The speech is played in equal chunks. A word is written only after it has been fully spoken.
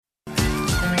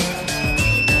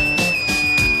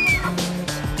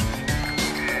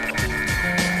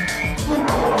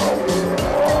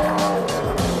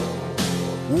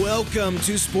Welcome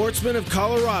to Sportsman of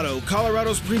Colorado,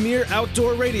 Colorado's premier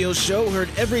outdoor radio show, heard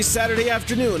every Saturday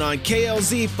afternoon on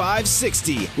KLZ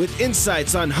 560, with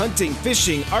insights on hunting,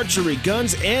 fishing, archery,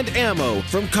 guns, and ammo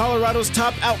from Colorado's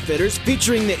top outfitters,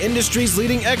 featuring the industry's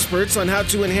leading experts on how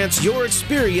to enhance your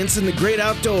experience in the great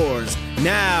outdoors.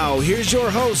 Now, here's your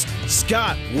host,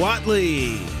 Scott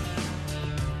Watley.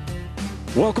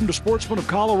 Welcome to Sportsman of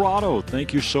Colorado.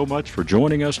 Thank you so much for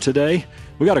joining us today.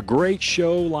 We got a great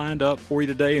show lined up for you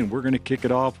today, and we're going to kick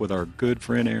it off with our good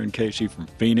friend Aaron Casey from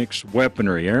Phoenix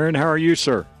Weaponry. Aaron, how are you,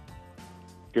 sir?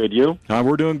 Good, you?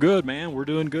 We're doing good, man. We're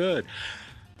doing good.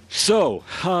 So,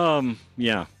 I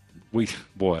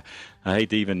hate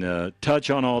to even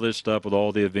touch on all this stuff with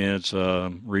all the events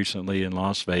recently in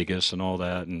Las Vegas and all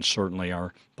that, and certainly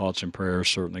our thoughts and prayers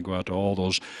certainly go out to all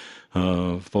those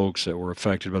folks that were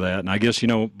affected by that. And I guess,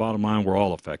 bottom line, we're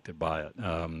all affected by it.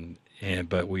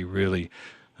 But we really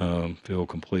feel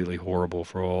completely horrible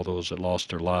for all those that lost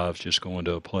their lives just going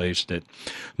to a place that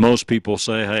most people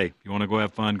say, hey, you want to go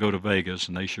have fun, go to Vegas,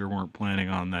 and they sure weren't planning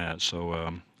on that.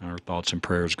 So our thoughts and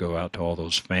prayers go out to all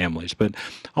those families. But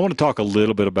I want to talk a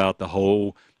little bit about the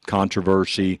whole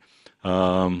controversy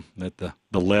that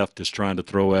the left is trying to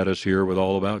throw at us here with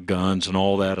all about guns and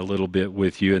all that a little bit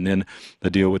with you, and then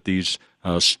the deal with these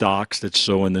stocks that's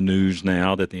so in the news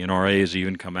now that the NRA has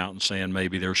even come out and saying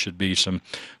maybe there should be some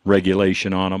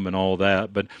regulation on them and all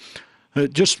that. But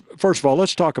just first of all,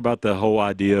 let's talk about the whole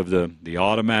idea of the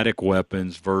automatic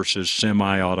weapons versus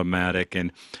semi-automatic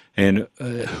and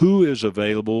who is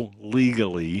available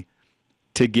legally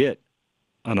to get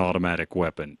an automatic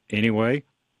weapon anyway.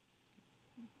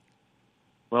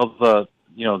 Well, the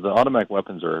automatic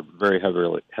weapons are very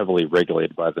heavily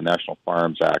regulated by the National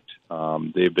Firearms Act.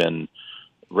 They've been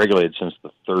regulated since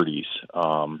the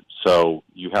 30s. So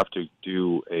you have to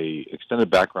do a extended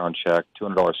background check,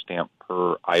 $200 stamp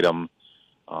per item.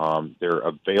 They're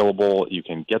available. You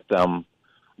can get them,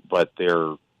 but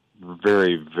they're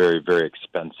very, very, very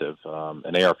expensive.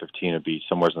 An AR-15 would be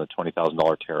somewhere in the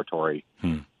 $20,000 territory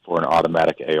for an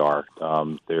automatic AR.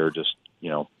 They're just,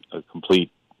 a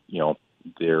complete,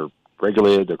 they're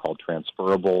regulated. They're called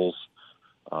transferables.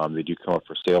 They do come up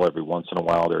for sale every once in a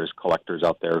while. There's collectors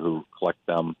out there who collect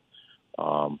them,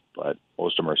 but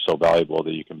most of them are so valuable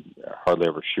that you can hardly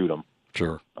ever shoot them.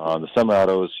 Sure. The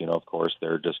semi-autos, of course,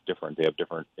 they're just different. They have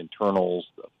different internals.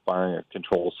 The firing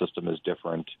control system is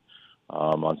different.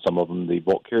 On some of them, the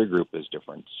bolt carry group is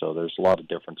different. So there's a lot of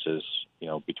differences,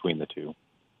 between the two.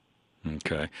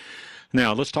 Okay.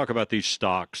 Now, let's talk about these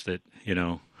stocks that,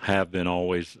 have been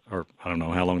always, or I don't know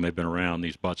how long they've been around,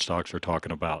 these butt stocks we're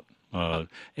talking about.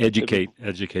 Educate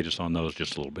us on those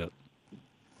just a little bit.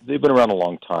 They've been around a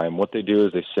long time. What they do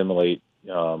is they simulate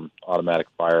automatic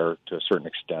fire to a certain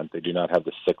extent. They do not have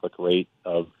the cyclic rate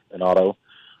of an auto.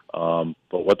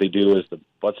 But what they do is the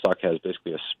buttstock has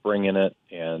basically a spring in it,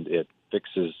 and it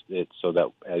fixes it so that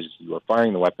as you are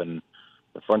firing the weapon,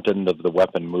 the front end of the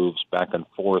weapon moves back and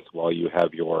forth while you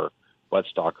have your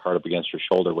buttstock hard up against your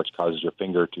shoulder, which causes your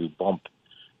finger to bump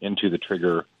into the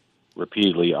trigger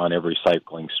repeatedly on every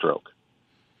cycling stroke.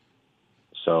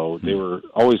 So they were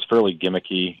always fairly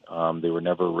gimmicky. They were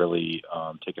never really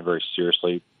taken very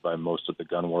seriously by most of the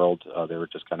gun world. They were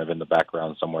just kind of in the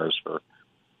background somewhere for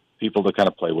people to kind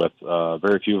of play with.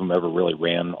 Very few of them ever really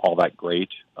ran all that great.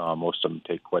 Most of them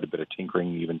take quite a bit of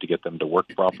tinkering even to get them to work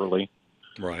properly.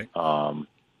 Right.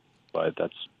 But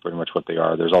that's pretty much what they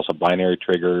are. There's also binary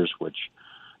triggers, which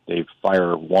they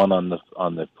fire one on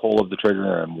the pull of the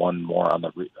trigger and one more on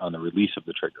the release of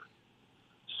the trigger.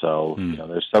 So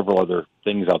there's several other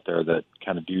things out there that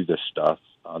kind of do this stuff.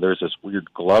 There's this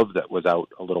weird glove that was out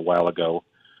a little while ago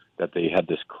that they had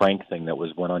this crank thing that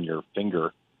went on your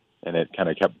finger, and it kind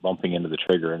of kept bumping into the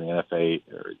trigger. And the NFA,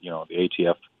 or the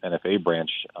ATF NFA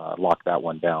branch, locked that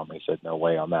one down. They said no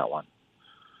way on that one.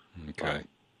 Okay.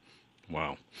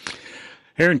 Wow.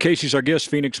 Aaron Casey's our guest.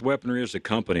 Phoenix Weaponry is the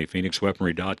company,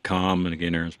 phoenixweaponry.com. And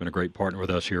again, Aaron's been a great partner with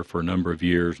us here for a number of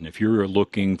years. And if you're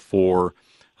looking for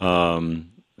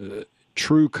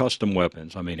true custom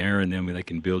weapons, Aaron, they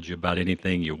can build you about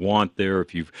anything you want there.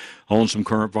 If you've owned some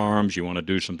current firearms, you want to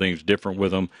do some things different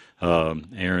with them,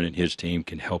 Aaron and his team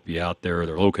can help you out there.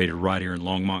 They're located right here in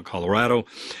Longmont, Colorado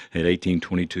at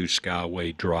 1822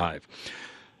 Skyway Drive.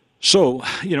 So,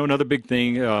 another big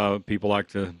thing people like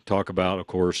to talk about, of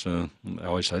course, I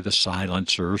always say the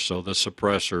silencers, so the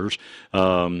suppressors,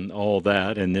 all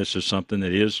that, and this is something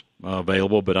that is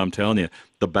available, but I'm telling you,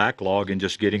 the backlog in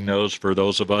just getting those for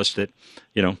those of us that,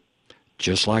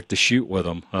 just like to shoot with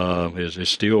them is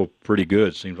still pretty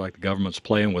good. Seems like the government's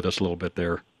playing with us a little bit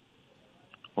there.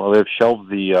 Well, they've shelved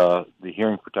the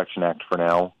Hearing Protection Act for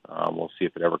now. We'll see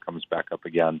if it ever comes back up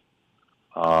again.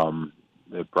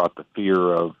 It brought the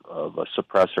fear of a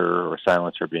suppressor or a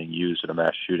silencer being used in a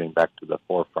mass shooting back to the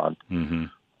forefront. Mm-hmm.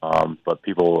 But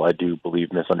people, I do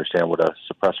believe, misunderstand what a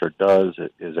suppressor does.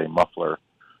 It is a muffler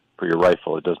for your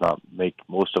rifle. It does not make,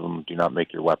 most of them do not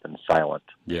make your weapon silent.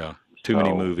 Yeah. Too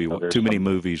many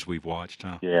movies we've watched,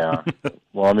 huh? Yeah.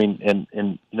 Well, I mean, and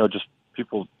just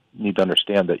people need to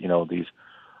understand that, these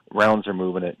rounds are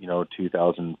moving at,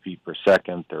 2,000 feet per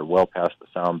second. They're well past the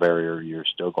sound barrier. You're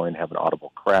still going to have an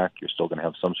audible crack. You're still going to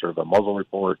have some sort of a muzzle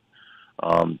report.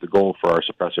 The goal for our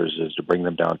suppressors is to bring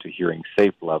them down to hearing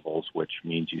safe levels, which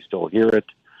means you still hear it,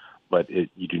 but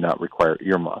you do not require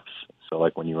earmuffs. So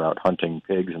like when you were out hunting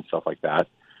pigs and stuff like that,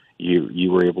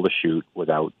 you were able to shoot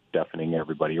without deafening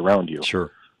everybody around you.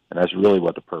 Sure. And that's really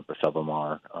what the purpose of them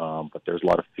are. But there's a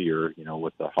lot of fear,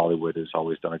 with the Hollywood has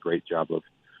always done a great job of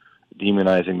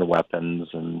demonizing the weapons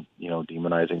and,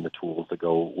 demonizing the tools that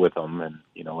go with them. And,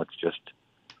 it's just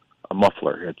a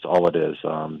muffler. It's all it is.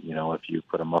 If you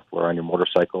put a muffler on your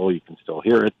motorcycle, you can still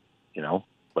hear it,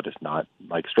 but it's not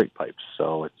like straight pipes.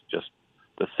 So it's just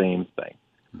the same thing.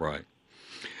 Right.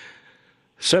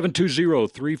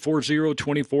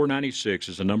 720-340-2496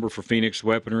 is the number for Phoenix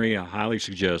Weaponry. I highly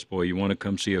suggest, you want to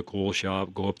come see a cool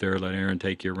shop, go up there, let Aaron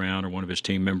take you around, or one of his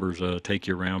team members take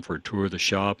you around for a tour of the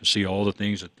shop and see all the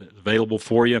things that's available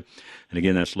for you. And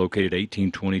again, that's located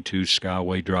 1822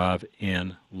 Skyway Drive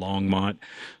in Longmont.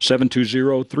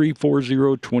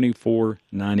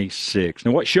 720-340-2496.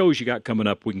 Now, what shows you got coming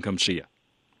up we can come see you?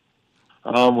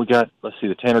 We got,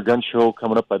 the Tanner Gun Show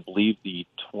coming up, I believe, the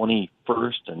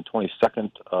 21st and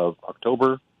 22nd of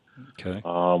October. Okay.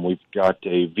 We've got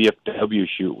a VFW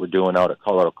shoot we're doing out at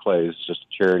Colorado Clays, just a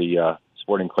charity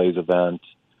sporting clays event.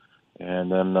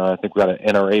 And then I think we got an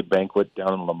NRA banquet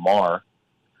down in Lamar.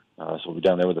 So we'll be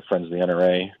down there with the Friends of the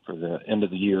NRA for the end of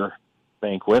the year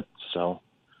banquet. So,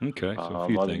 okay, so a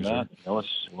few other things than that,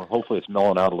 hopefully it's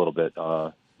mellowing out a little bit.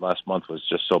 Last month was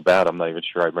just so bad, I'm not even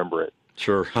sure I remember it.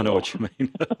 Sure, I know what you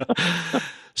mean.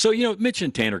 So,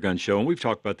 mention Tanner Gun Show, and we've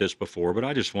talked about this before, but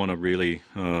I just want to really,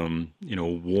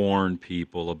 warn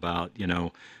people about,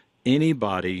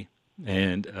 anybody,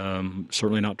 and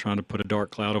certainly not trying to put a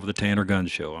dark cloud over the Tanner Gun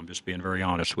Show. I'm just being very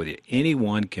honest with you.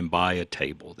 Anyone can buy a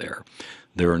table there.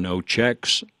 There are no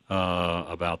checks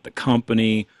about the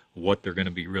company, what they're going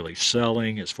to be really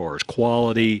selling as far as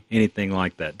quality, anything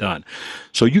like that done.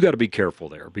 So you got to be careful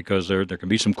there, because there can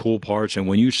be some cool parts, and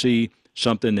when you see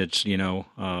something that's, 50,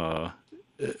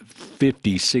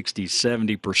 60,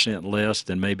 70% less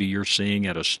than maybe you're seeing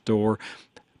at a store,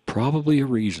 probably a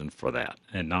reason for that,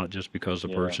 and not just because the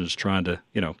person's trying to,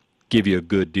 give you a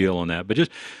good deal on that. But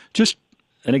just,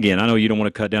 and again, I know you don't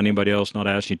want to cut down anybody else, not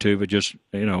asking you to, but just,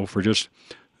 for just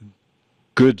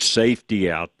good safety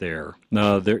out there.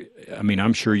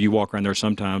 I'm sure you walk around there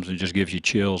sometimes and it just gives you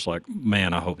chills like,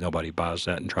 man, I hope nobody buys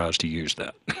that and tries to use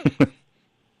that.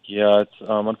 Yeah, it's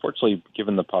unfortunately,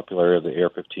 given the popularity of the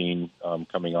AR-15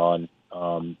 coming on,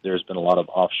 there's been a lot of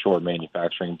offshore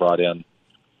manufacturing brought in.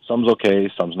 Some's okay,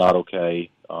 some's not okay,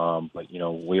 but,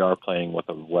 we are playing with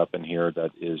a weapon here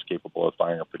that is capable of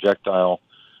firing a projectile,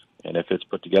 and if it's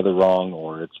put together wrong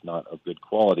or it's not of good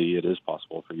quality, it is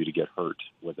possible for you to get hurt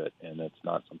with it, and it's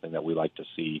not something that we like to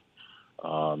see.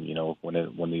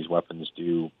 When these weapons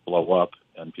do blow up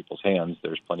in people's hands,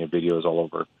 there's plenty of videos all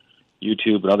over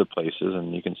YouTube and other places,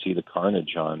 and you can see the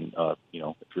carnage on,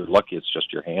 if you're lucky, it's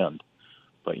just your hand.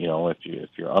 But, if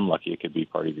you're unlucky, it could be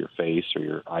part of your face or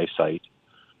your eyesight,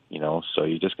 so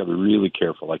you just got to be really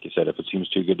careful. Like you said, if it seems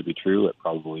too good to be true, it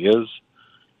probably is,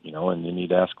 and you need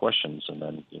to ask questions. And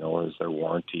then, is there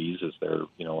warranties? Is there,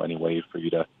 any way for you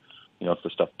to, if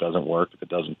the stuff doesn't work, if it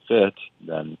doesn't fit,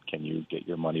 then can you get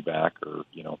your money back or,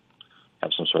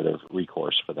 have some sort of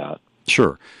recourse for that?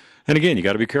 Sure. And again, you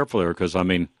got to be careful there, because,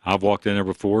 I've walked in there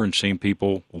before and seen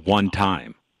people one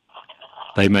time.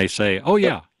 They may say, oh,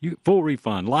 yeah, full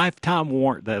refund, lifetime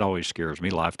warranty. That always scares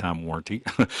me, lifetime warranty.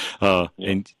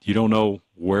 And you don't know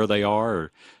where they are,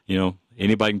 or,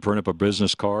 anybody can print up a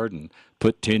business card and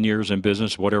put 10 years in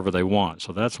business, whatever they want.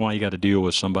 So that's why you got to deal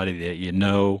with somebody that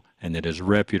and that is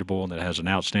reputable and that has an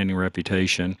outstanding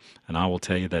reputation. And I will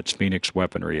tell you, that's Phoenix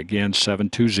Weaponry. Again,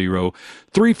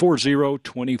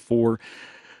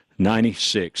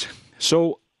 720-340-2496.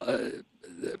 So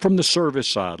from the service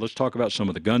side, let's talk about some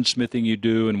of the gunsmithing you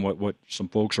do and what some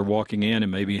folks are walking in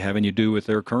and maybe having you do with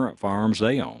their current firearms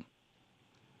they own.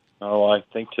 Oh, I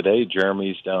think today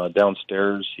Jeremy's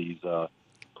downstairs. He's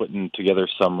putting together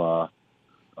some,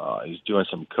 he's doing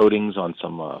some coatings on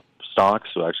some stocks,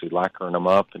 so actually lacquering them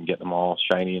up and getting them all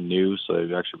shiny and new. So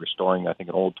he's actually restoring, I think,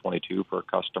 an old 22 for a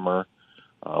customer.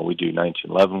 We do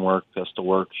 1911 work, pistol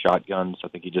work, shotguns. I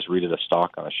think he just redid a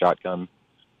stock on a shotgun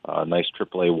a nice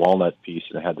AAA walnut piece,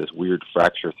 and it had this weird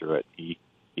fracture through it. He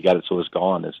got it so it was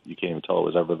gone. You can't even tell it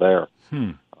was ever there.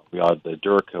 We got the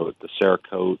Duracoat, the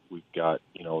Cerakote. We've got,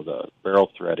 the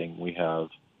barrel threading. We have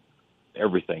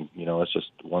everything. It's just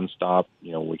one stop.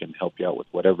 We can help you out with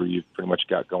whatever you've pretty much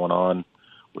got going on.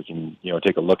 We can,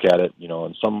 take a look at it.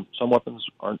 And some weapons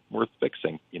aren't worth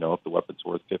fixing. If the weapon's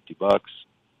worth $50,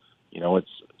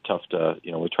 it's tough to,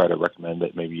 we try to recommend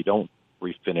that maybe you don't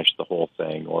refinish the whole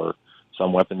thing. Or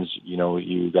some weapons,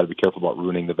 you got to be careful about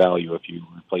ruining the value if you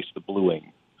replace the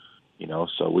bluing.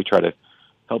 So we try to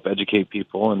help educate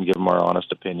people and give them our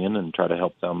honest opinion and try to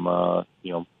help them,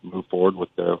 move forward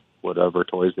with their whatever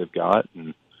toys they've got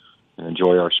and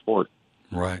enjoy our sport.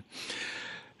 Right.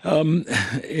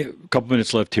 A couple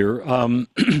minutes left here.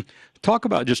 Talk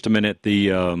about just a minute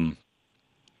the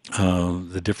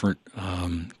different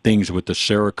things with the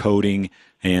Cerakoting,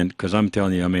 and because I'm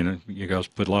telling you, you guys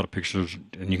put a lot of pictures,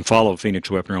 and you can follow Phoenix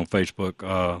Weaponry on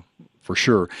Facebook for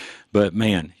sure. But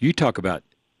man, you talk about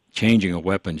changing a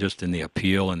weapon just in the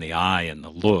appeal and the eye and the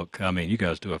look. You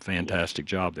guys do a fantastic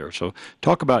job there. So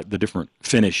talk about the different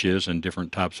finishes and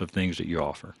different types of things that you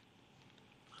offer.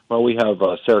 Well, we have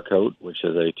Cerakote, which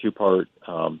is a two-part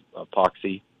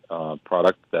epoxy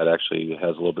product that actually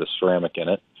has a little bit of ceramic in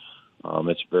it.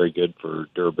 It's very good for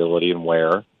durability and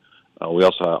wear. We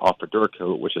also offer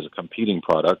Duracoat, which is a competing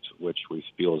product, which we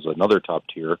feel is another top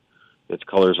tier. Its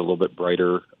color is a little bit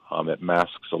brighter. It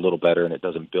masks a little better, and it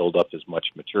doesn't build up as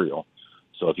much material.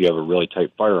 So if you have a really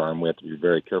tight firearm, we have to be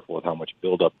very careful with how much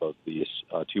buildup of these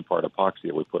two-part epoxy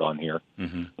that we put on here,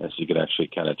 and so you can actually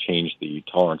kind of change the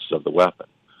tolerances of the weapon.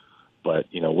 But,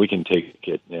 we can take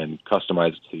it and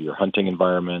customize it to your hunting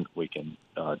environment. We can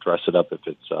dress it up if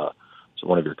it's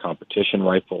one of your competition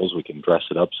rifles. We can dress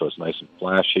it up so it's nice and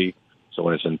flashy. So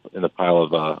when it's in the pile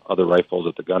of other rifles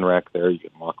at the gun rack there, you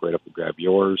can walk right up and grab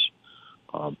yours.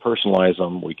 Personalize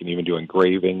them. We can even do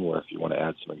engraving, where if you want to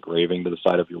add some engraving to the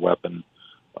side of your weapon,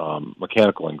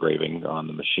 mechanical engraving on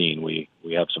the machine. We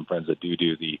have some friends that do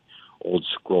the old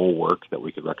scroll work that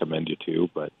we could recommend you to,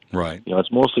 but right.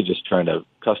 It's mostly just trying to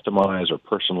customize or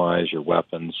personalize your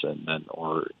weapons, and then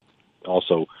or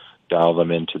also dial them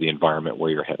into the environment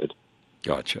where you're headed.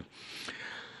 Gotcha.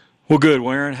 Well, good,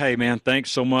 Warren. Hey, man,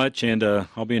 thanks so much, and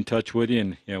I'll be in touch with you,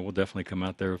 and we'll definitely come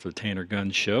out there for the Tanner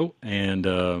Gun Show, and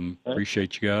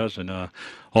appreciate you guys and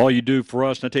all you do for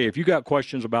us. And I tell you, if you got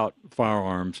questions about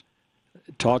firearms,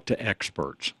 talk to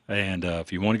experts. And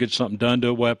if you want to get something done to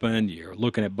a weapon, you're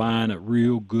looking at buying a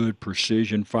real good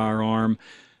precision firearm,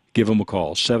 give them a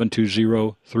call,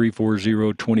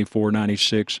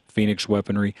 720-340-2496,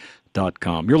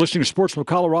 phoenixweaponry.com. You're listening to Sportsman of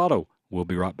Colorado. We'll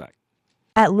be right back.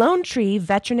 At Lone Tree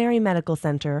Veterinary Medical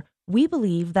Center, we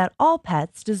believe that all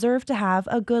pets deserve to have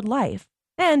a good life.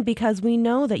 And because we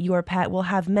know that your pet will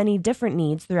have many different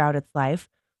needs throughout its life,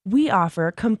 we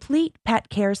offer complete pet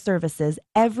care services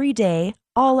every day,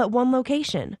 all at one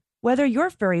location. Whether your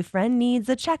furry friend needs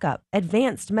a checkup,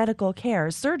 advanced medical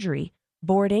care, surgery,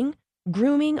 boarding,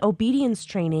 grooming, obedience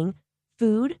training,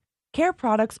 food, care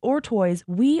products, or toys,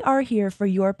 we are here for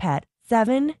your pet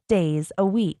 7 days a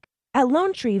week. At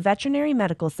Lone Tree Veterinary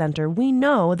Medical Center, we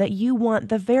know that you want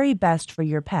the very best for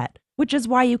your pet, which is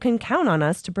why you can count on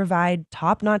us to provide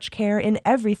top-notch care in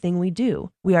everything we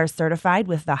do. We are certified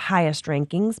with the highest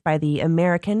rankings by the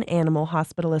American Animal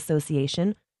Hospital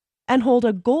Association and hold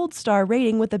a gold star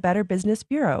rating with the Better Business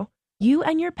Bureau. You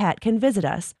and your pet can visit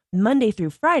us Monday through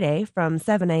Friday from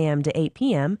 7 a.m. to 8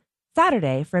 p.m.,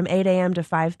 Saturday from 8 a.m. to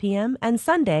 5 p.m., and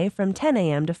Sunday from 10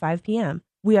 a.m. to 5 p.m.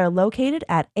 We are located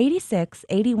at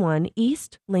 8681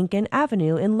 East Lincoln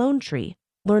Avenue in Lone Tree.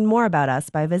 Learn more about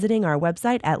us by visiting our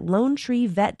website at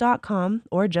lonetreevet.com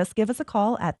or just give us a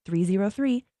call at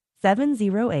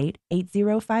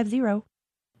 303-708-8050.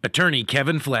 Attorney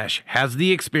Kevin Flesh has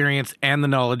the experience and the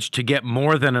knowledge to get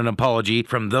more than an apology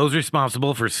from those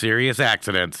responsible for serious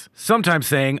accidents. Sometimes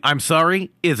saying, "I'm sorry,"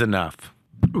 is enough.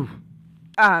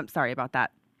 Sorry about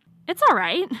that. It's all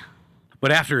right.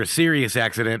 But after a serious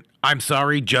accident, "I'm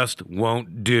sorry" just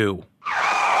won't do.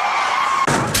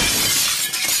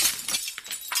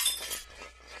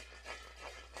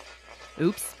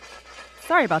 Oops.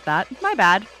 Sorry about that. My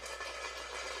bad.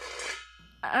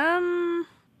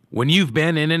 When you've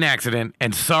been in an accident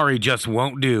and sorry just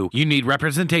won't do, you need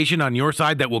representation on your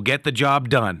side that will get the job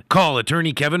done. Call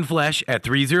attorney Kevin Flesh at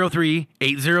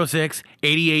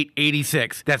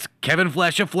 303-806-8886. That's Kevin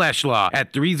Flesh of Flesh Law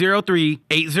at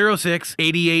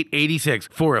 303-806-8886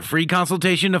 for a free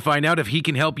consultation to find out if he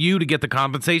can help you to get the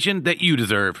compensation that you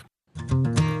deserve.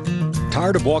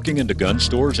 Tired of walking into gun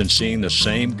stores and seeing the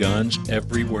same guns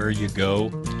everywhere you go?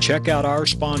 Check out our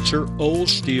sponsor, Old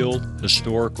Steel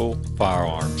Historical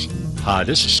Firearms. Hi,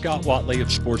 this is Scott Watley of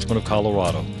Sportsman of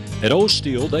Colorado. At Old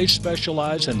Steel, they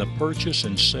specialize in the purchase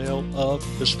and sale of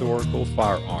historical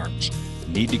firearms.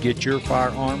 Need to get your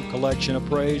firearm collection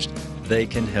appraised? They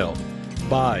can help.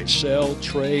 Buy, sell,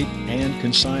 trade, and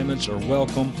consignments are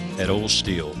welcome at Old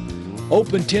Steel.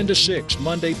 Open 10 to 6,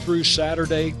 Monday through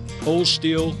Saturday. Old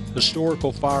Steel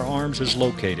Historical Firearms is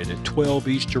located at 12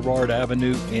 East Girard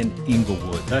Avenue in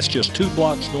Inglewood. That's just 2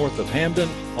 blocks north of Hamden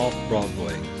off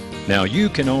Broadway. Now you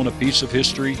can own a piece of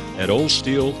history at Old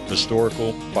Steel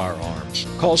Historical Firearms.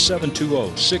 Call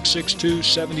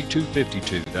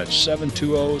 720-662-7252. That's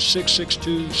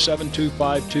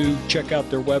 720-662-7252. Check out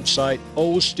their website,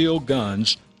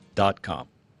 oldsteelguns.com.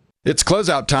 It's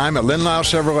closeout time at Lynn Lyle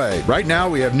Chevrolet. Right now,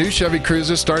 we have new Chevy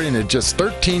Cruisers starting at just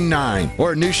 $13,900,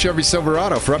 or a new Chevy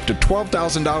Silverado for up to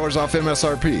 $12,000 off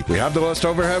MSRP. We have the lowest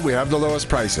overhead, we have the lowest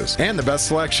prices, and the best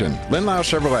selection. Lynn Lyle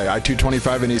Chevrolet,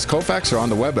 I-225 in East Colfax, or on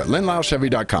the web at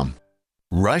lynnlylechevy.com.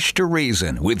 Rush to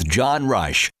Reason with John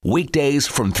Rush. Weekdays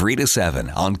from 3 to 7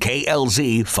 on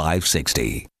KLZ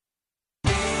 560.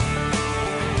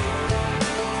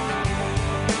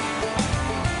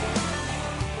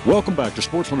 Welcome back to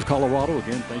Sportsman of Colorado.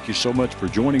 Again, thank you so much for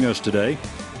joining us today.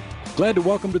 Glad to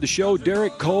welcome to the show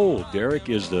Derek Cole. Derek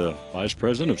is the Vice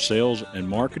President of Sales and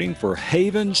Marketing for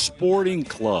Haven Sporting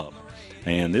Club.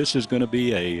 And this is going to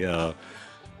be a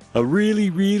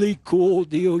really, really cool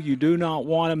deal you do not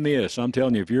want to miss. I'm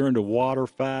telling you, if you're into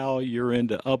waterfowl, you're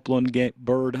into upland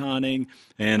bird hunting,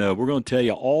 and we're going to tell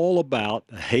you all about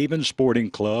the Haven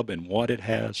Sporting Club and what it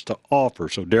has to offer.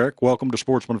 So, Derek, welcome to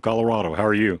Sportsman of Colorado. How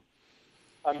are you?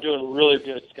 I'm doing really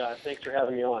good, Scott. Thanks for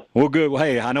having me on. Well, good. Well,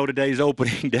 hey, I know today's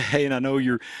opening day, and I know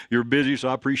you're busy, so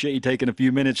I appreciate you taking a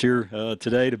few minutes here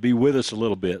today to be with us a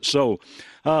little bit. So,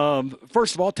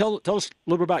 first of all, tell us a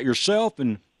little bit about yourself,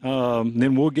 and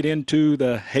then we'll get into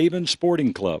the Haven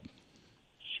Sporting Club.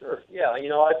 Sure. Yeah,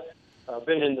 I've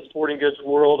been in the sporting goods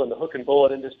world and the hook and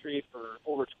bullet industry for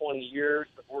over 20 years.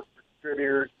 I've worked for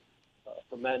distributors,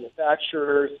 for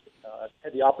manufacturers. I've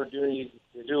had the opportunity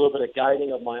to do a little bit of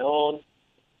guiding of my own.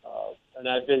 And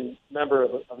I've been a member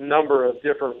of a number of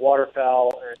different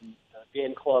waterfowl and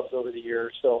game clubs over the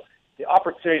years. So the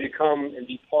opportunity to come and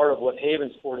be part of what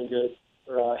Haven Sporting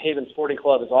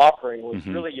Club is offering was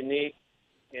really unique,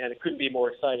 and it couldn't be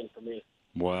more exciting for me.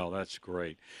 Wow, that's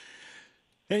great.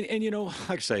 And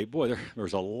like I say, boy,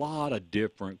 there's a lot of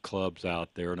different clubs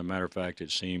out there. And a matter of fact,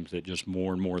 it seems that just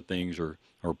more and more things are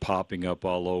popping up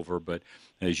all over. But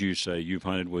as you say, you've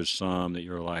hunted with some that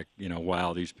you're like,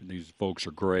 wow, these folks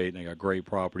are great. And they got great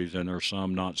properties, and there's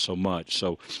some not so much.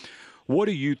 So what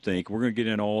do you think? We're going to get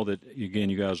in all that, again,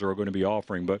 you guys are going to be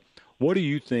offering. But what do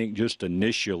you think just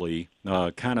initially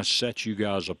kind of sets you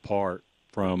guys apart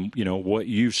from, what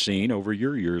you've seen over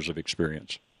your years of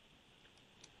experience?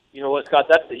 You know what, Scott,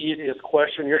 that's the easiest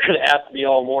question you're going to ask me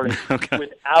all morning. Okay.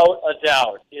 Without a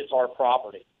doubt, it's our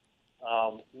property.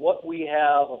 What we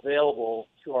have available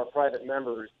to our private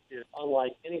members is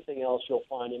unlike anything else you'll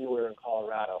find anywhere in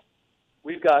Colorado.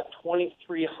 We've got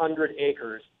 2,300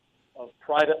 acres of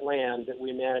private land that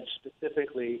we manage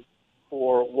specifically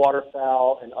for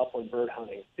waterfowl and upland bird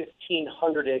hunting.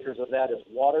 1,500 acres of that is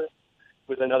water,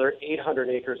 with another 800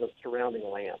 acres of surrounding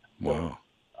land. Wow.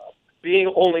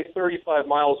 Being only 35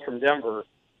 miles from Denver,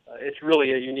 it's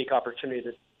really a unique opportunity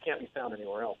that can't be found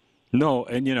anywhere else. No,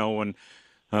 and when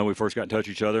we first got in touch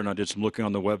with each other and I did some looking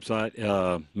on the website,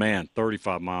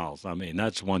 35 miles. I mean,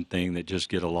 that's one thing that just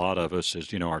get a lot of us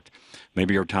is,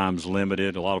 maybe our time's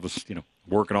limited. A lot of us,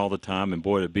 working all the time, and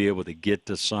boy, to be able to get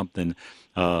to something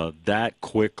that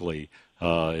quickly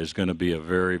is going to be a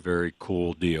very, very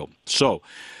cool deal. So,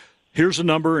 here's the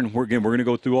number, and we're going to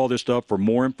go through all this stuff. For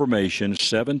more information,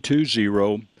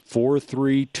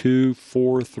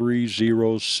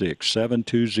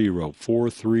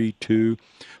 720-432-4306,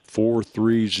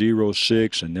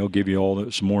 720-432-4306, and they'll give you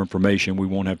some more information we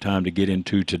won't have time to get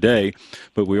into today,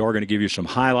 but we are going to give you some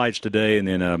highlights today, and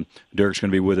then Derek's going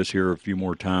to be with us here a few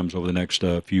more times over the next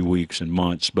few weeks and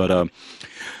months. But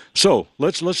so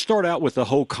let's start out with the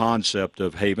whole concept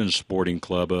of Haven Sporting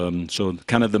Club. So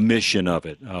kind of the mission of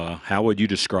it. How would you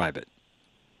describe it?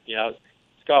 Yeah,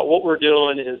 Scott, what we're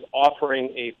doing is offering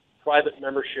a private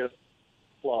membership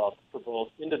club for both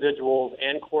individuals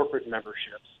and corporate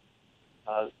memberships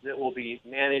that will be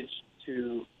managed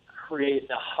to create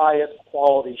the highest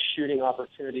quality shooting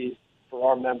opportunities for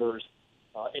our members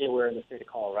anywhere in the state of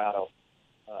Colorado.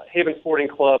 Haven Sporting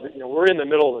Club, we're in the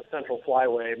middle of the Central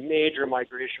Flyway, a major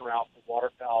migration route for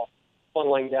waterfowl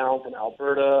funneling down from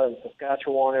Alberta and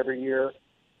Saskatchewan every year.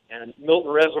 And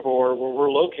Milton Reservoir, where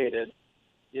we're located,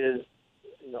 is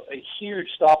a huge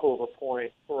stopover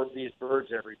point for these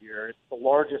birds every year. It's the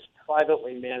largest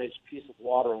privately managed piece of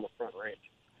water on the Front Range.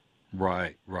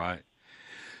 Right, right.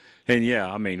 And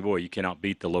yeah, I mean, boy, you cannot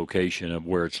beat the location of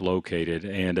where it's located.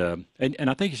 And I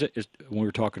think it's, when we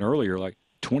were talking earlier, like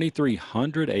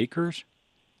 2,300 acres.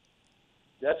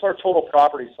 That's our total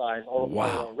property size.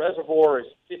 Wow. Our reservoir is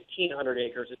 1,500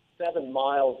 acres. It's 7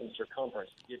 miles in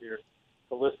circumference to give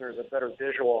the listeners a better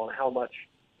visual on how much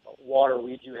water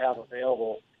we do have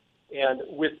available. And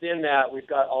within that, we've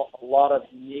got a lot of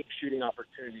unique shooting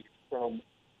opportunities, from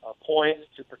points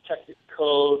to protected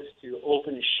coves to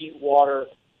open sheet water,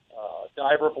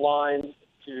 diver blinds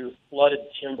to flooded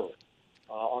timber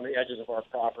on the edges of our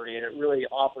property. And it really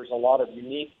offers a lot of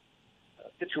unique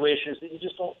situations that you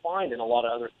just don't find in a lot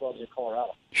of other clubs in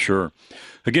Colorado. Sure.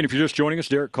 Again, if you're just joining us,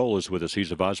 Derek Cole is with us. He's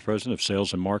the Vice President of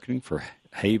Sales and Marketing for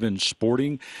Haven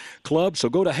Sporting Club. So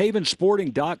go to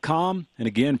havensporting.com. And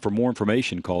again, for more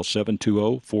information, call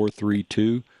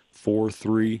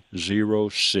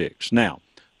 720-432-4306. Now,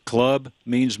 club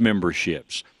means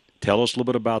memberships. Tell us a little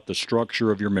bit about the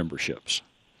structure of your memberships.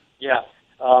 Yeah.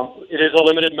 It is a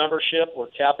limited membership. We're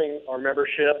capping our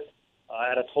membership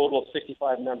at a total of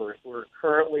 65 members. We're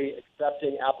currently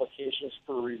accepting applications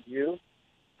for review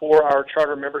for our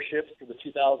charter memberships for the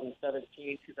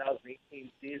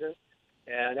 2017-2018 season.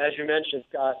 And as you mentioned,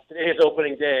 Scott, today is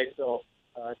opening day, so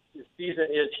the season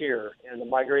is here and the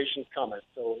migration's coming.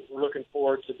 So we're looking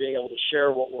forward to being able to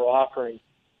share what we're offering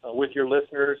with your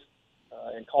listeners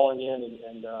and calling in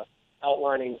and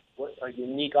outlining what a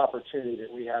unique opportunity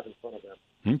that we have in front of them.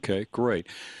 Okay, great.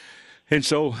 And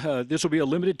so this will be a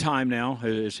limited time now,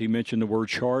 as he mentioned the word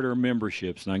charter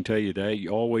memberships. And I can tell you that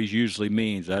always usually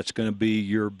means that's going to be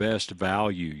your best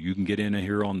value. You can get in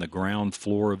here on the ground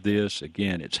floor of this.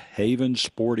 Again, it's Haven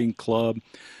Sporting Club.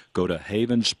 Go to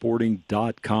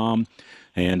havensporting.com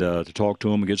and to talk to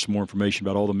them and get some more information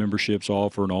about all the memberships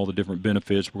offer and all the different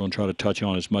benefits. We're going to try to touch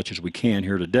on as much as we can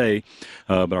here today,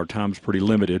 but our time's pretty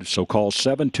limited. So call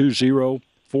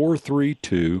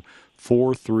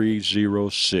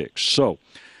 720-432-4306.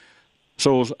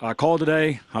 So I called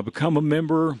today. I become a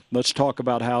member. Let's talk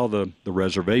about how the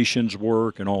reservations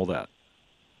work and all that.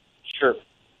 Sure.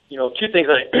 Two things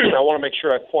I want to make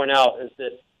sure I point out is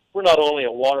that we're not only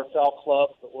a waterfowl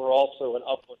club, but we're also an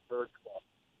upland bird club.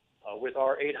 With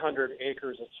our 800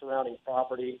 acres of surrounding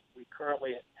property, we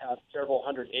currently have several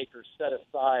hundred acres set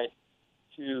aside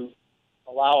to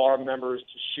allow our members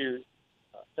to shoot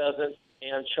pheasant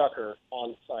and chukar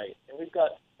on site. And we've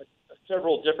got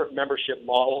several different membership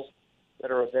models that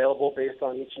are available based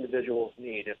on each individual's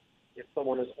need. If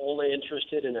someone is only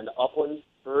interested in an upland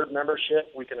bird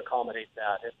membership, we can accommodate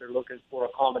that. If they're looking for a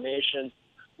combination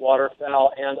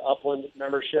waterfowl and upland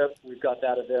membership, we've got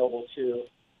that available too,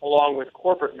 along with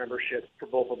corporate membership for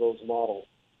both of those models.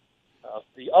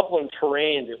 The upland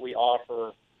terrain that we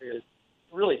offer is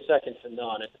really second to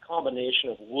none. It's a combination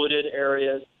of wooded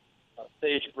areas,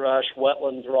 sagebrush,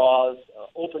 wetland draws,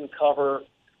 open cover,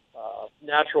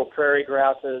 natural prairie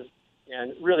grasses,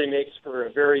 and really makes for a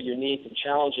very unique and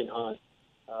challenging hunt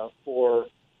for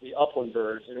the upland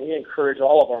birds. And we encourage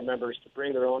all of our members to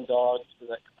bring their own dogs for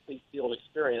that complete field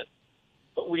experience.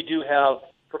 But we do have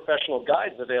professional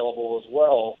guides available as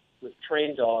well with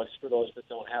trained dogs for those that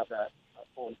don't have that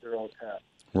on their own pet.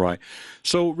 Right.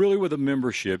 So really with a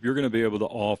membership, you're going to be able to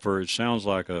offer, it sounds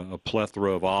like a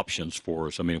plethora of options for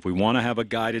us. I mean, if we want to have a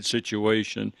guided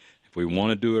situation, if we want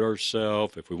to do it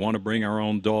ourselves, if we want to bring our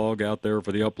own dog out there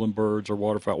for the upland birds or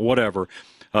waterfowl, whatever,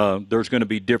 there's going to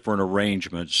be different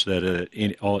arrangements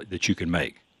that you can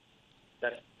make.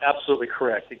 That's absolutely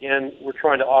correct. Again, we're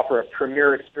trying to offer a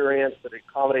premier experience that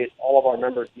accommodates all of our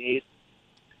members' needs.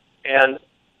 And,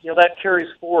 that carries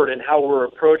forward in how we're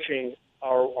approaching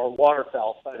our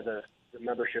waterfowl side of the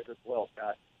membership as well,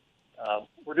 Scott.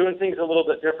 We're doing things a little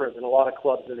bit different than a lot of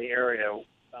clubs in the area.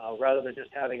 Rather than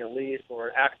just having a lease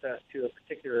or access to a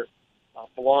particular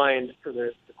blind for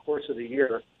the course of the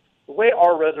year, the way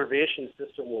our reservation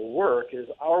system will work is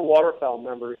our waterfowl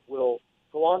members will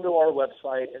go onto our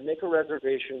website and make a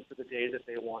reservation for the day that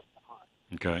they want to hunt.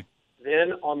 Okay.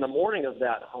 Then on the morning of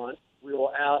that hunt, we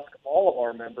will ask all of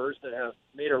our members that have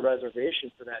made a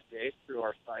reservation for that day through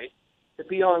our site to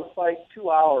be on site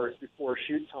 2 hours before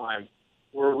shoot time,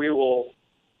 where we will,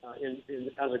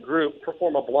 as a group,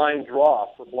 perform a blind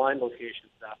draw for blind locations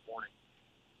that morning.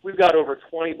 We've got over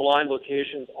 20 blind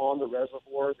locations on the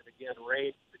reservoir that, again,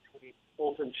 range between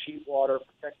open sheet water,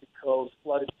 protected coves,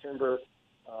 flooded timber,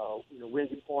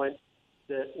 windy points,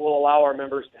 that will allow our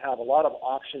members to have a lot of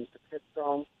options to pick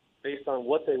from based on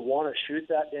what they want to shoot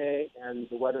that day and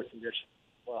the weather conditions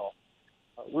as well.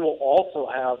 We will also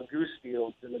have goose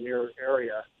fields in the near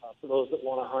area for those that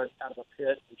want to hunt out of a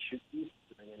pit and shoot geese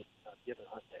during any given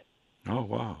hunt day. Oh,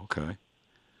 wow. Okay.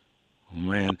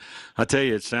 Man, I tell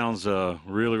you, it sounds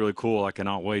really, really cool. I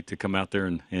cannot wait to come out there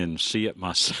and see it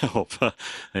myself.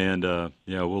 And,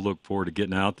 we'll look forward to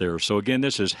getting out there. So, again,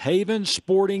 this is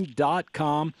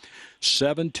havensporting.com,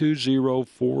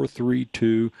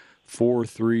 720-432-4306,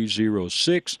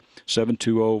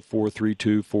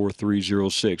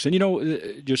 720-432-4306.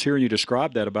 And, just hearing you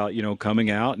describe that about, coming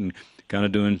out and kind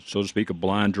of doing, so to speak, a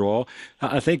blind draw,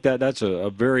 I think that's a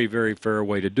very, very fair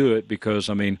way to do it because,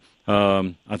 I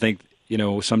think,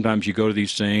 sometimes you go to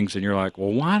these things and you're like,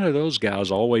 well, why do those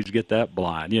guys always get that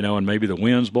blind? And maybe the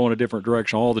wind's blowing a different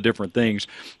direction, all the different things.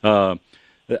 To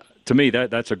me,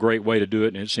 that's a great way to do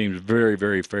it, and it seems very,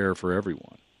 very fair for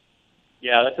everyone.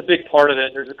 Yeah, that's a big part of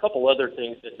it. There's a couple other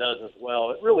things it does as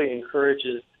well. It really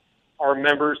encourages our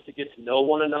members to get to know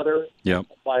one another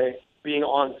by being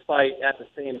on site at the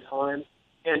same time.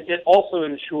 And it also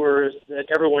ensures that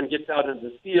everyone gets out into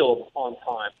the field on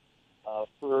time.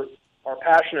 For our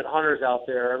passionate hunters out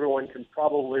there, everyone can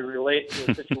probably relate to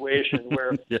a situation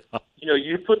where,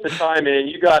 you put the time in,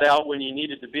 you got out when you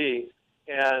needed to be,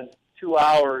 and 2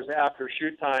 hours after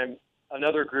shoot time,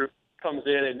 another group comes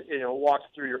in and, walks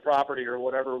through your property or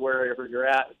wherever you're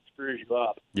at, and screws you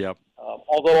up. Yep.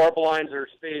 Although our blinds are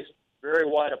spaced very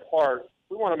wide apart,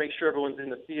 we want to make sure everyone's in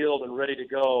the field and ready to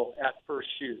go at first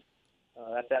shoot,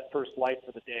 at that first light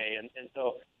for the day. And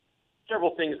so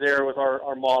several things there with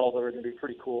our model that are going to be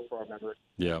pretty cool for our members.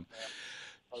 Yeah.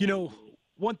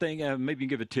 One thing, maybe you can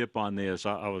give a tip on this.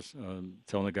 I was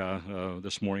telling the guy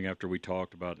this morning after we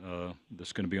talked about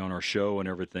this going to be on our show and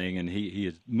everything, and he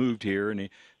had moved here, and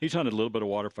he's hunted a little bit of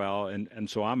waterfowl, and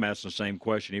so I'm asking the same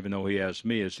question, even though he asked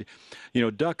me, is,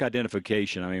 duck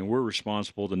identification. I mean, we're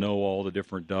responsible to know all the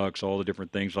different ducks, all the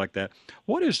different things like that.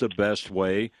 What is the best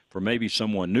way for maybe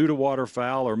someone new to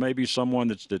waterfowl or maybe someone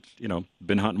that's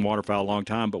been hunting waterfowl a long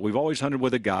time, but we've always hunted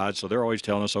with a guide, so they're always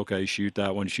telling us, okay, shoot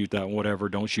that one, whatever,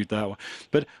 don't shoot that one.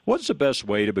 But what's the best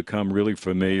way to become really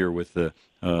familiar with the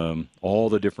all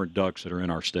the different ducks that are in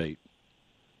our state?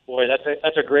 Boy,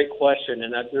 that's a great question,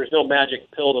 and there's no magic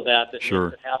pill to that Sure.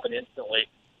 makes it happen instantly.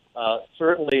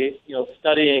 Certainly,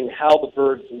 studying how the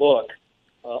birds look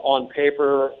on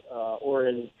paper or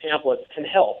in pamphlets can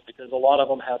help because a lot of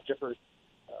them have different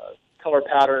color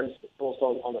patterns, both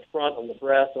on the front, on the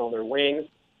breast, and on their wings.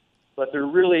 But there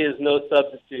really is no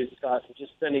substitute, Scott, for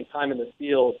just spending time in the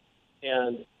field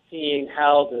and seeing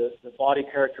how the body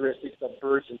characteristics of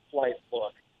birds in flight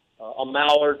look. A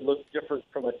mallard looks different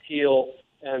from a teal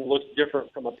and looks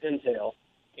different from a pintail.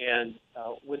 And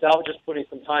without just putting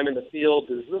some time in the field,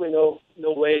 there's really no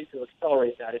way to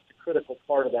accelerate that. It's a critical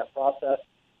part of that process.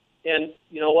 And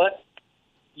you know what?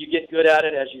 You get good at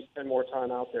it as you spend more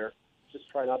time out there. Just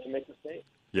try not to make mistakes.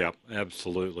 Yeah,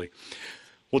 absolutely.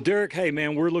 Well, Derek, hey,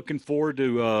 man, we're looking forward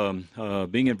to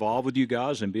being involved with you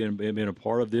guys and being a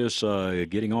part of this,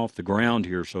 getting off the ground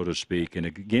here, so to speak. And,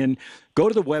 again, go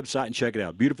to the website and check it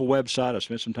out. Beautiful website. I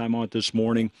spent some time on it this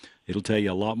morning. It'll tell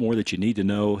you a lot more that you need to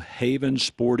know,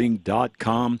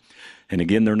 havensporting.com. And,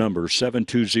 again, their number is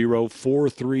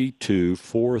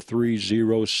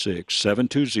 720-432-4306,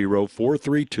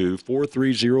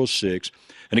 720-432-4306.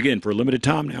 And, again, for a limited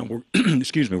time now, we're going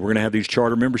to have these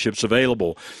charter memberships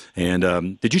available.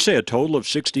 And did you say a total of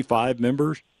 65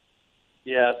 members?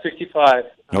 Yeah, 65.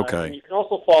 Okay. And you can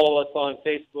also follow us on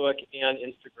Facebook and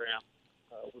Instagram.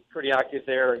 We're pretty active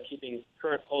there and keeping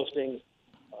current postings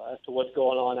as to what's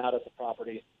going on out at the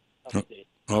property update.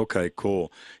 Okay,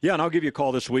 cool. Yeah, and I'll give you a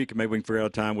call this week, and maybe we can figure out a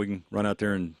time we can run out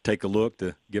there and take a look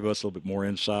to give us a little bit more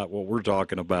insight what we're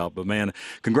talking about. But, man,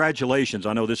 congratulations.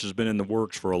 I know this has been in the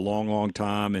works for a long, long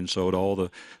time, and so to all the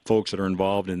folks that are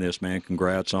involved in this, man,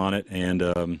 congrats on it. And,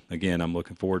 again, I'm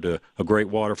looking forward to a great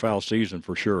waterfowl season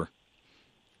for sure.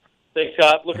 Thanks,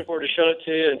 Scott. Looking forward to showing it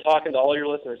to you and talking to all your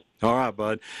listeners. All right,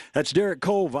 bud. That's Derek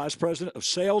Cole, Vice President of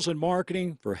Sales and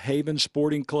Marketing for Haven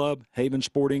Sporting Club,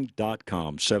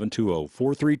 havensporting.com,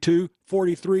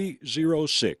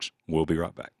 720-432-4306. We'll be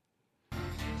right back.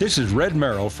 This is Red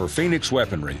Merrill for Phoenix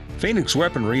Weaponry. Phoenix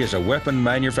Weaponry is a weapon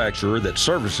manufacturer that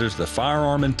services the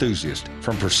firearm enthusiast.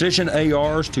 From precision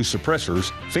ARs to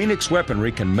suppressors, Phoenix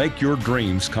Weaponry can make your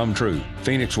dreams come true.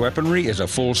 Phoenix Weaponry is a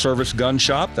full-service gun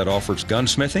shop that offers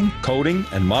gunsmithing, coating,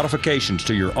 and modifications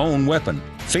to your own weapon.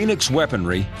 Phoenix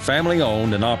Weaponry,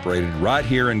 family-owned and operated right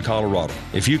here in Colorado.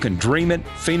 If you can dream it,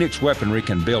 Phoenix Weaponry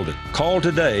can build it. Call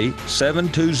today,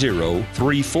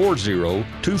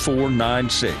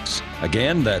 720-340-2496.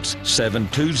 Again, that's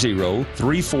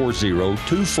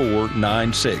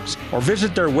 720-340-2496. Or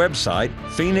visit their website,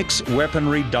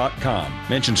 phoenixweaponry.com.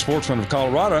 Mention Sportsman of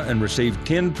Colorado and receive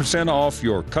 10% off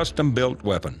your custom-built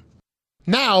weapon.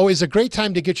 Now is a great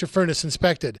time to get your furnace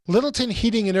inspected. Littleton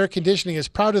Heating and Air Conditioning is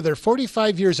proud of their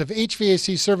 45 years of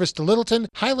HVAC service to Littleton,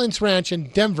 Highlands Ranch,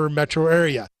 and Denver metro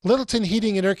area. Littleton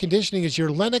Heating and Air Conditioning is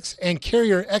your Lennox and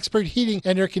Carrier expert heating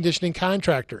and air conditioning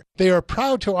contractor. They are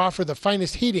proud to offer the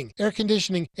finest heating, air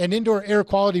conditioning, and indoor air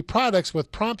quality products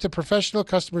with prompt and professional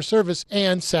customer service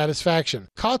and satisfaction.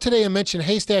 Call today and mention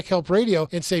Haystack Help Radio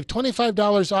and save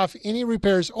 $25 off any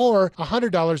repairs or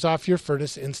 $100 off your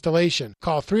furnace installation.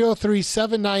 Call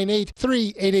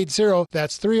 303-798-3880.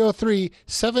 That's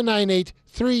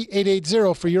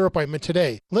 303-798-3880 for your appointment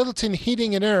today. Littleton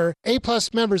Heating and Air,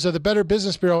 A-plus members of the Better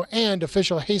Business Bureau and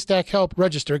official Haystack Help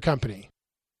registered company.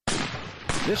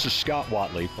 This is Scott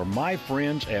Watley from my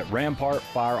friends at Rampart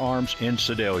Firearms in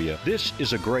Sedalia. This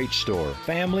is a great store,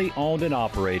 family owned and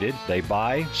operated. They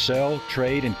buy, sell,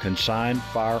 trade, and consign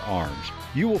firearms.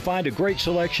 You will find a great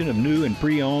selection of new and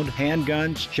pre-owned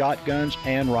handguns, shotguns,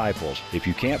 and rifles. If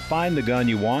you can't find the gun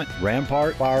you want,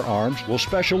 Rampart Firearms will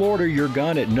special order your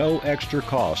gun at no extra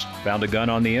cost. Found a gun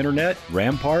on the internet?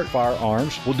 Rampart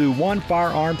Firearms will do one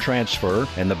firearm transfer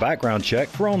and the background check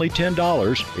for only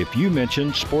 $10 if you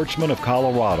mention Sportsman of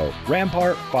Colorado.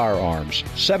 Rampart Firearms,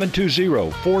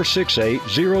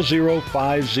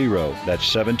 720-468-0050.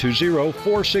 That's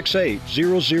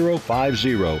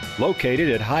 720-468-0050. Located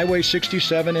at Highway 67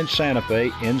 in Santa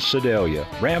Fe in Sedalia.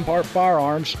 Rampart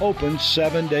Firearms open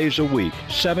 7 days a week.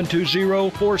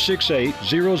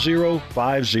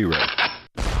 720-468-0050.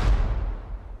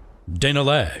 Dana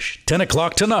Lash, 10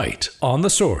 o'clock tonight on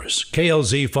The Source,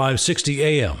 KLZ 560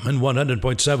 AM and 100.7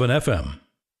 FM.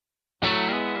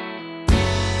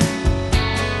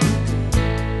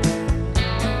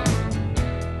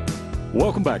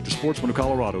 Welcome back to Sportsman of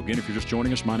Colorado. Again, if you're just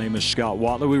joining us, my name is Scott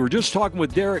Watley. We were just talking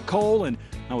with Derek Cole, and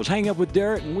I was hanging up with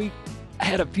Derek, and we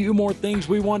had a few more things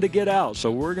we wanted to get out.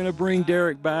 So we're going to bring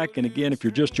Derek back. And again, if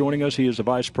you're just joining us, he is the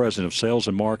Vice President of Sales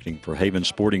and Marketing for Haven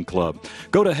Sporting Club.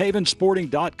 Go to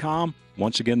havensporting.com.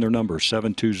 Once again, their number is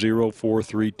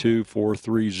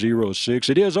 720-432-4306.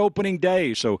 It is opening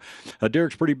day, so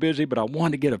Derek's pretty busy, but I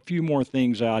wanted to get a few more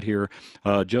things out here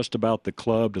just about the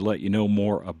club to let you know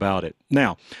more about it.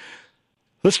 Now,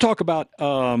 let's talk about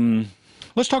some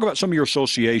of your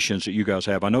associations that you guys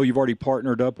have. I know you've already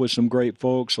partnered up with some great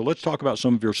folks, so let's talk about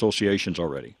some of your associations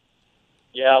already.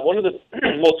 Yeah, one of the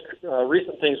most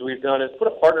recent things we've done is put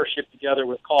a partnership together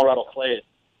with Colorado Clays,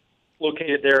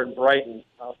 located there in Brighton.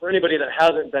 For anybody that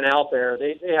hasn't been out there,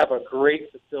 they have a great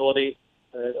facility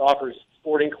that offers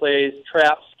sporting clays,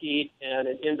 trap, skeet, and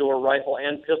an indoor rifle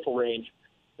and pistol range.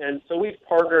 And so we've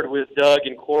partnered with Doug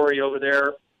and Corey over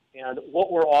there. And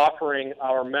what we're offering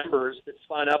our members that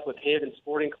sign up with Haven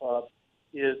Sporting Club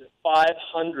is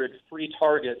 500 free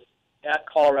targets at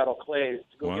Colorado Clays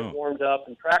to go get warmed up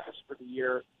and practice for the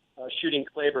year shooting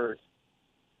clay birds.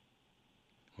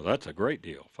 Well, that's a great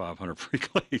deal, 500 free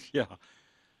clays, yeah.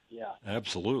 Yeah.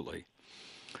 Absolutely.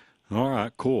 All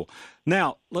right, cool.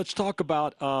 Now, let's talk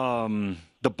about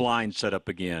the blind setup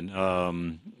again.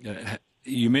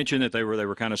 You mentioned that they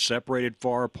were kind of separated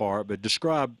far apart, but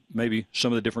describe maybe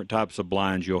some of the different types of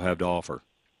blinds you'll have to offer.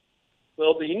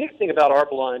 Well, the unique thing about our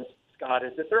blinds, Scott,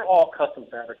 is that they're all custom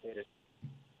fabricated.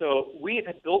 So we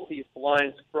have built these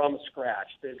blinds from scratch.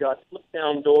 They've got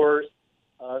flip-down doors.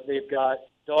 They've got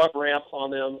dog ramps on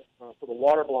them for the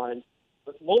water blinds.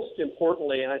 But most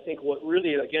importantly, and I think what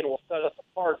really, again, will set us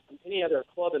apart from any other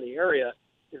club in the area,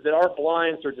 is that our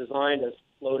blinds are designed as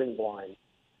floating blinds.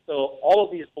 So all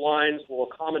of these blinds will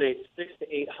accommodate 6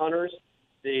 to 8 hunters.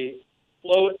 They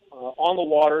float on the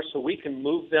water so we can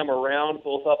move them around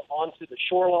both up onto the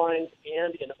shorelines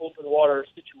and in open water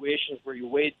situations where you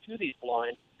wade to these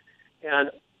blinds,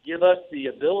 and give us the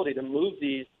ability to move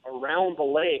these around the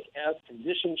lake as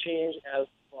conditions change, as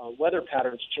weather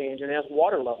patterns change, and as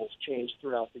water levels change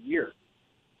throughout the year.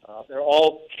 They're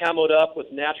all camoed up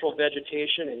with natural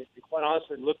vegetation, and quite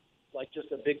honestly, look like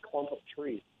just a big clump of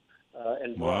trees.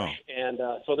 And brush. And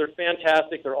so they're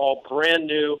fantastic. They're all brand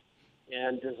new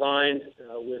and designed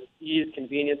with ease,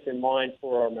 convenience in mind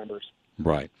for our members.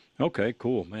 Right. Okay,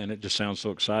 cool. Man, it just sounds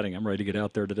so exciting. I'm ready to get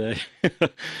out there today.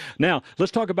 Now,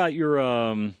 let's talk about your,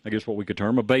 I guess what we could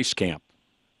term a base camp.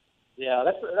 Yeah,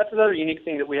 that's another unique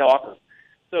thing that we offer.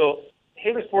 So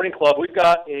Haven Sporting Club, we've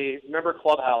got a member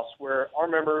clubhouse where our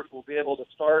members will be able to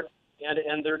start and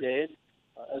end their days.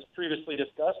 As previously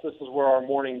discussed, this is where our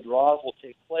morning draws will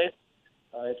take place.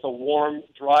 It's a warm,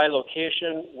 dry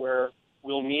location where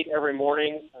We'll meet every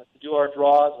morning to do our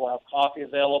draws. We'll have coffee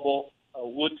available, a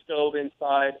wood stove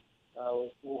inside.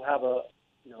 We'll have a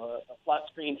flat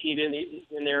screen TV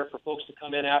in there for folks to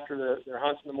come in after their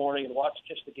hunts in the morning and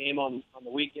catch the game on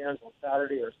the weekends, on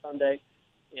Saturday or Sunday.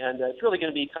 And it's really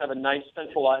going to be kind of a nice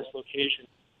centralized location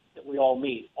that we all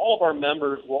meet. All of our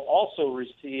members will also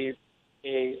receive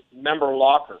a member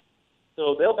locker.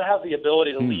 So they'll have the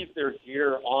ability to leave their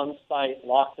gear on site,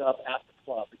 locked up at the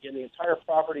club. Again, the entire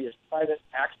property is private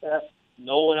access.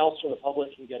 No one else from the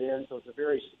public can get in, so it's a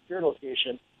very secure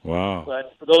location. Wow.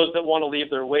 But for those that want to leave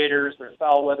their waders, their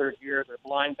foul weather gear, their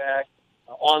blind bag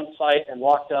on site and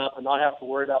locked up and not have to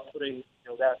worry about putting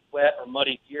that wet or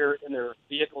muddy gear in their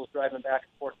vehicles driving back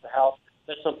and forth to the house,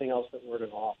 that's something else that we're going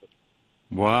to offer.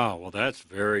 Wow, well, that's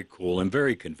very cool and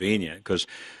very convenient because,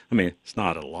 it's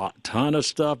not a ton of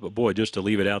stuff, but boy, just to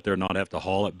leave it out there and not have to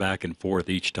haul it back and forth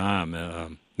each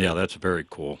time, that's very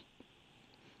cool.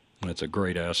 That's a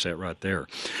great asset right there.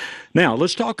 Now,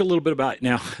 let's talk a little bit about,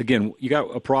 again, you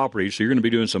got a property, so you're going to be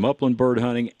doing some upland bird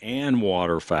hunting and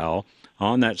waterfowl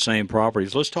on that same property.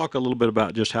 So let's talk a little bit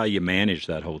about just how you manage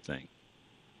that whole thing.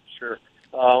 Sure.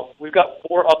 We've got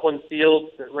 4 upland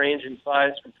fields that range in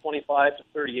size from 25 to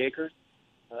 30 acres.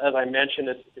 As I mentioned,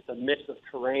 it's a mix of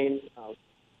terrain,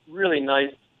 really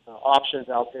nice options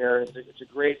out there. It's a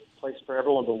great place for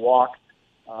everyone to walk.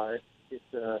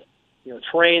 It's a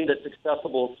terrain that's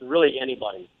accessible to really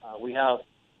anybody. We have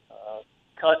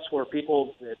cuts where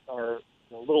people that are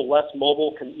a little less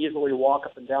mobile can easily walk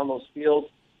up and down those fields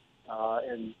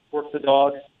and work the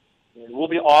dogs. And we'll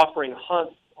be offering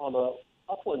hunts on the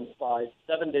upland side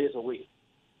 7 days a week.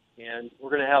 And we're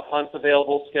going to have hunts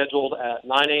available scheduled at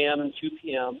 9 a.m. and 2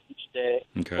 p.m. each day.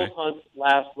 Okay. Those hunts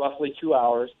last roughly 2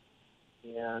 hours.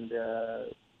 And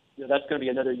that's going to be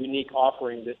another unique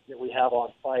offering that we have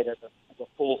on site as a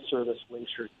full-service wing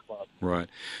shooting club. Right.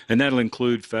 And that'll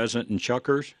include pheasant and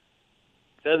chukars?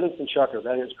 Pheasants and chukar,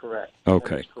 that is correct.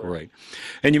 Okay, great.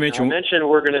 And you mentioned... I mentioned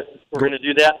we're going to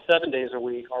do that 7 days a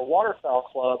week. Our waterfowl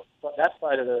club, that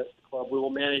side of the club, we will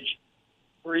manage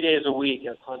 3 days a week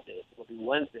as hunt days. It will be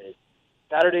Wednesdays,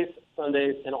 Saturdays,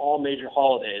 Sundays, and all major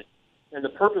holidays. And the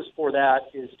purpose for that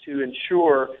is to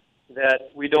ensure that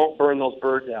we don't burn those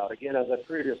birds out. Again, as I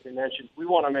previously mentioned, we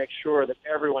want to make sure that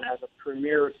everyone has a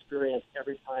premier experience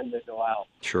every time they go out.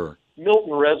 Sure.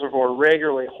 Milton Reservoir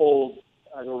regularly holds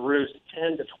a roost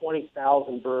 10 to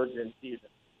 20,000 birds in season,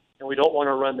 and we don't want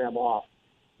to run them off.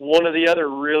 One of the other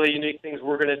really unique things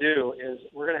we're going to do is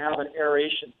we're going to have an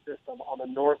aeration system on the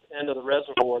north end of the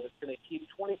reservoir that's going to keep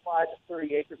 25 to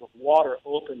 30 acres of water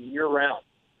open year-round,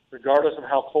 regardless of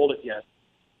how cold it gets.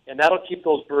 And that'll keep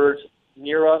those birds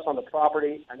near us on the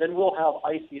property, and then we'll have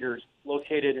ice eaters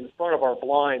located in front of our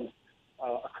blinds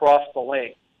across the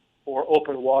lake for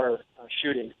open water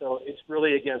shooting. So it's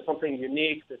really, again, something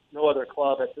unique that no other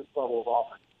club at this level is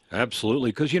offering.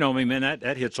 Absolutely, because,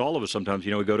 that hits all of us sometimes.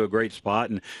 We go to a great spot,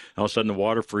 and all of a sudden the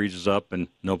water freezes up and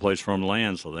no place for them to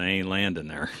land, so they ain't landing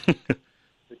there.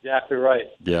 Exactly right.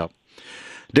 Yeah.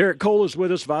 Derek Cole is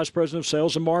with us, Vice President of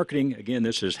Sales and Marketing. Again,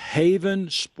 this is Haven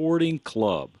Sporting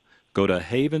Club. Go to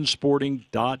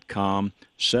havensporting.com,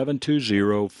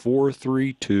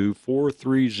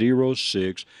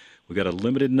 720-432-4306. We've got a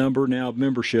limited number now of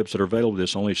memberships that are available.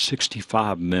 There's only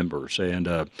 65 members, and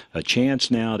a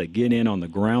chance now to get in on the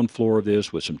ground floor of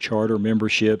this with some charter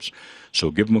memberships. So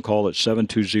give them a call at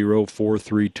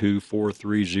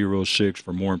 720-432-4306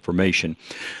 for more information.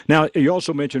 Now, you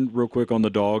also mentioned real quick on the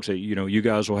dogs that, you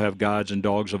guys will have guides and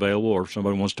dogs available, or if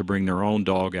somebody wants to bring their own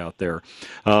dog out there.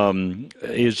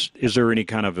 Is there any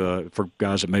kind of, for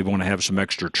guys that maybe want to have some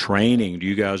extra training, do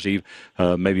you guys,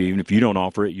 maybe even if you don't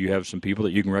offer it, you have some people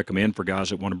that you can recommend for guys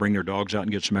that want to bring their dogs out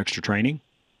and get some extra training?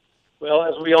 Well,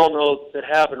 as we all know that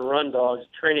have and run dogs,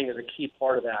 training is a key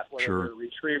part of that, whether Sure. they're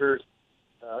retrievers,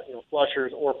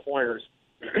 flushers, or pointers.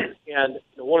 And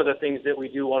one of the things that we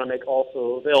do want to make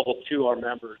also available to our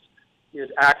members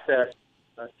is access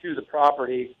to the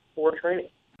property for training.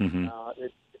 Mm-hmm.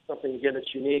 It's something, again,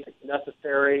 that's unique, it's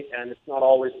necessary, and it's not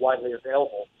always widely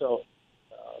available. So,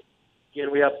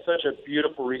 again, we have such a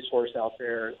beautiful resource out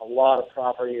there, a lot of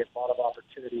property, a lot of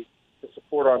opportunity to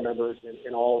support our members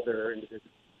in all of their individuals.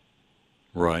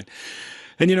 Right.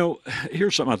 And,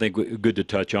 here's something I think good to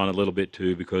touch on a little bit,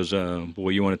 too, because,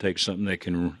 you want to take something that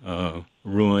can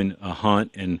ruin a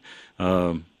hunt and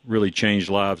really change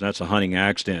lives, and that's a hunting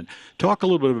accident. Talk a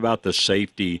little bit about the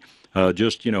safety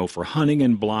just, for hunting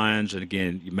and blinds. And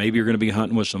again, maybe you're going to be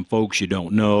hunting with some folks you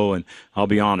don't know. And I'll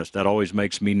be honest, that always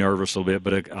makes me nervous a little bit.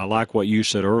 But I like what you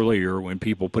said earlier when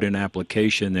people put in an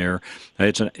application there.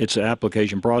 It's an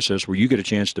application process where you get a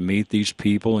chance to meet these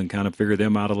people and kind of figure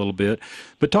them out a little bit.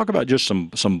 But talk about just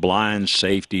some blind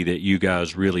safety that you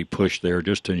guys really push there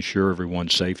just to ensure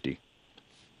everyone's safety.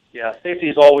 Yeah, safety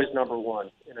is always number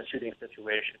one in a shooting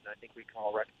situation. I think we can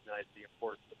all recognize the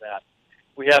importance of that.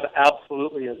 We have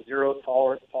absolutely a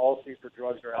zero-tolerance policy for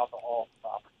drugs or alcohol on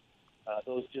property.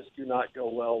 Those just do not go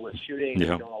well with shooting.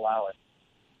 Yeah. We don't allow it.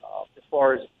 As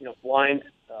far as blind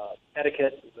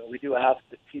etiquette, we do ask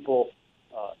that people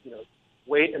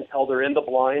wait until they're in the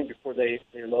blind before they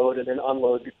load, and then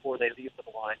unload before they leave the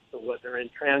blind. So when they're in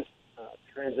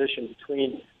transition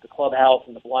between the clubhouse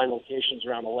and the blind locations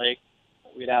around the lake,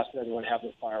 we'd ask that everyone have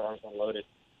their firearms unloaded.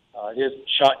 It is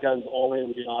shotguns only.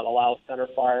 We do not allow center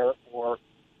fire or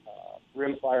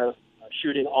rim fire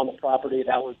shooting on the property.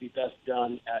 That would be best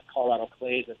done at Colorado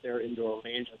Clays at their indoor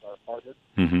range as our partner.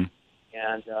 Mm-hmm.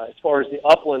 And as far as the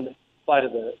upland side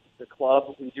of the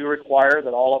club, we do require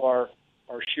that all of our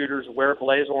shooters wear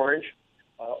blaze orange,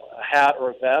 a hat or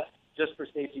a vest, just for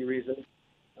safety reasons.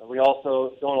 We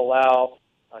also don't allow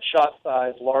a shot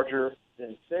size larger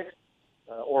than 6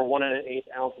 or 1 1/8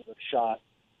 ounces of shot.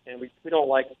 And we don't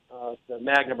like the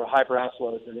Magnum or high brass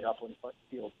loads in the upland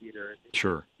fields either.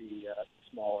 Sure. The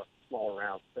smaller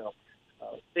rounds. So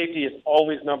safety is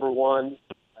always number one.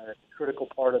 It's a critical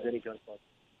part of any gun club.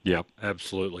 Yep,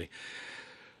 absolutely.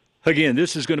 Again,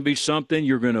 this is going to be something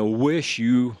you're going to wish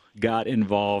you got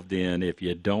involved in if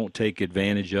you don't take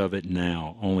advantage of it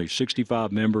now. Only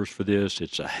 65 members for this.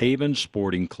 It's a Haven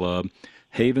Sporting Club,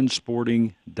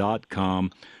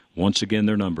 havensporting.com. Once again,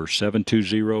 their number,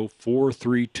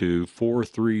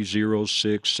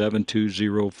 720-432-4306,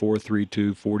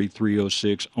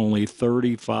 720-432-4306, only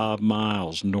 35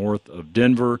 miles north of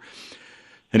Denver.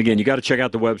 And again, you got to check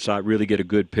out the website, really get a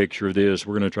good picture of this.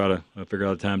 We're going to try to figure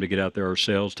out a time to get out there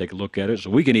ourselves, take a look at it, so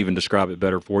we can even describe it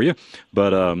better for you.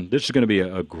 But this is going to be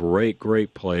a great,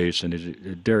 great place. And as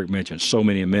Derek mentioned, so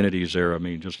many amenities there. I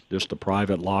mean, just the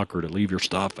private locker to leave your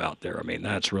stuff out there. I mean,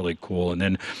 that's really cool. And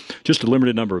then just a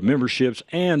limited number of memberships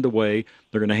and the way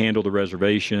they're going to handle the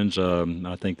reservations.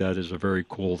 I think that is a very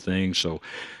cool thing. So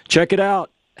check it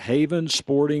out.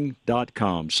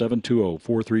 havensporting.com,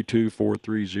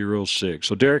 720-432-4306.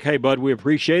 So, Derek, hey, bud, we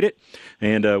appreciate it,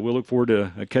 and we'll look forward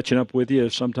to catching up with you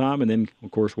sometime, and then, of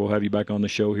course, we'll have you back on the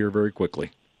show here very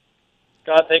quickly.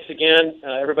 Scott, thanks again.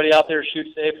 Everybody out there, shoot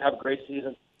safe. Have a great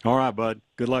season. All right, bud.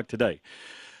 Good luck today.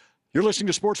 You're listening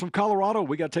to Sports from Colorado.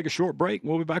 We got to take a short break.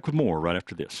 We'll be back with more right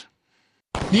after this.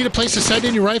 Need a place to sight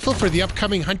in your rifle for the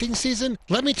upcoming hunting season?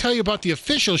 Let me tell you about the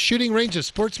official shooting range of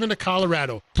Sportsmen of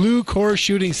Colorado, Blue Core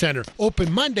Shooting Center.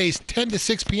 Open Mondays 10 to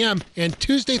 6 p.m. and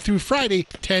Tuesday through Friday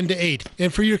 10 to 8.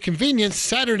 And for your convenience,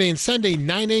 Saturday and Sunday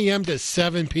 9 a.m. to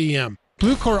 7 p.m.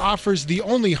 Blue Core offers the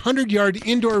only 100-yard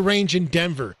indoor range in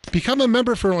Denver. Become a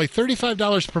member for only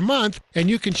 $35 per month, and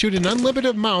you can shoot an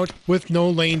unlimited amount with no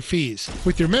lane fees.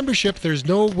 With your membership, there's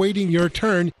no waiting your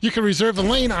turn. You can reserve a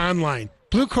lane online.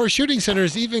 Blue Core Shooting Center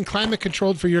is even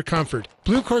climate-controlled for your comfort.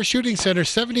 Blue Core Shooting Center,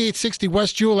 7860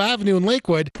 West Jewell Avenue in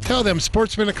Lakewood. Tell them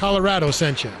Sportsmen of Colorado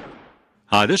sent you.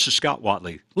 Hi, this is Scott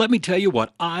Watley. Let me tell you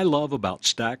what I love about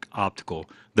Stack Optical.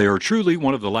 They are truly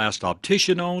one of the last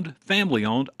optician-owned,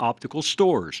 family-owned optical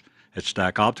stores. At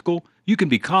Stack Optical, you can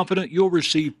be confident you'll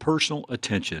receive personal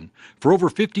attention. For over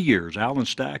 50 years, Alan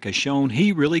Stack has shown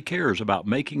he really cares about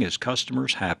making his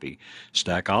customers happy.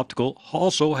 Stack Optical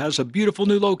also has a beautiful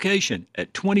new location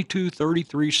at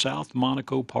 2233 South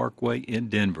Monaco Parkway in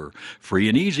Denver. Free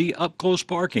and easy up-close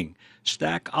parking.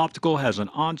 Stack Optical has an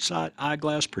on-site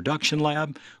eyeglass production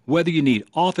lab. Whether you need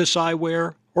office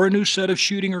eyewear or a new set of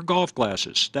shooting or golf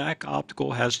glasses, Stack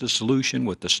Optical has the solution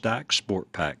with the Stack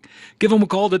Sport Pack. Give them a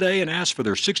call today and ask for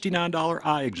their $69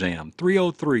 eye exam,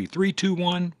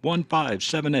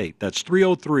 303-321-1578. That's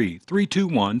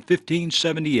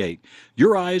 303-321-1578.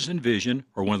 Your eyes and vision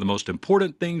are one of the most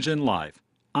important things in life.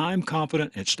 I'm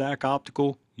confident at Stack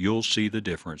Optical you'll see the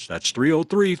difference. That's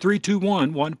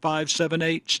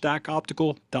 303-321-1578,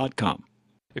 stackoptical.com.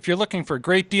 If you're looking for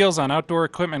great deals on outdoor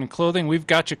equipment and clothing, we've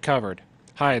got you covered.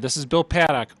 Hi, this is Bill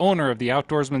Paddock, owner of the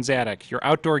Outdoorsman's Attic, your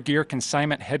outdoor gear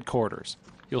consignment headquarters.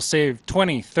 You'll save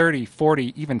 20, 30,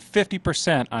 40, even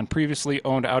 50% on previously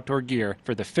owned outdoor gear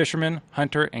for the fisherman,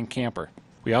 hunter, and camper.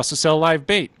 We also sell live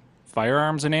bait,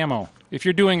 firearms, and ammo. If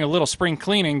you're doing a little spring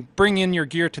cleaning, bring in your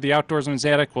gear to the Outdoorsman's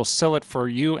Attic. We'll sell it for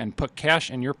you and put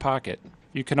cash in your pocket.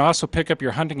 You can also pick up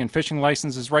your hunting and fishing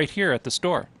licenses right here at the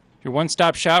store. Your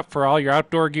one-stop shop for all your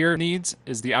outdoor gear needs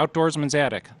is the Outdoorsman's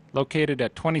Attic, located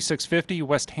at 2650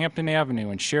 West Hampton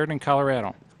Avenue in Sheridan,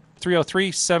 Colorado.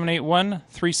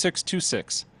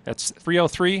 303-781-3626. That's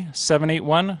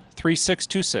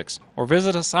 303-781-3626. Or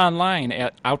visit us online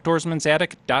at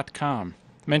outdoorsmansattic.com.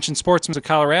 Mention Sportsman's of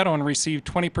Colorado and receive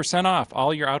 20% off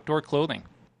all your outdoor clothing.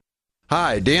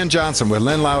 Hi, Dan Johnson with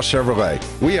Lynn Lyle Chevrolet.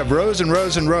 We have rows and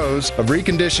rows and rows of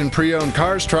reconditioned pre-owned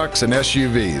cars, trucks, and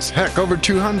SUVs. Heck, over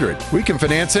 200. We can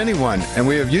finance anyone, and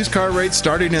we have used car rates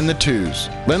starting in the twos.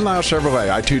 Lynn Lyle Chevrolet,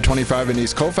 I-225 in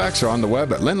East Colfax, or on the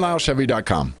web at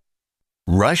lynnlylechevy.com.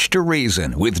 Rush to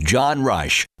Reason with John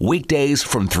Rush. Weekdays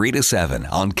from 3 to 7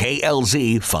 on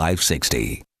KLZ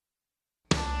 560.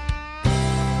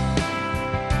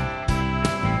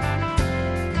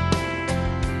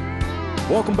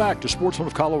 Welcome back to Sportsman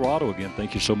of Colorado. Again,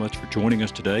 thank you so much for joining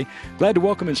us today. Glad to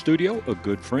welcome in studio a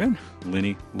good friend,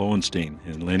 Lenny Lowenstein.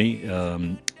 And Lenny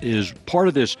is part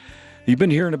of this. You've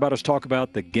been hearing about us talk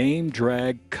about the Game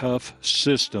Drag Cuff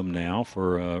system now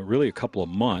for really a couple of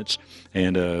months.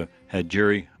 And had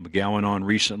Jerry McGowan on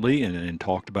recently and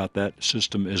talked about that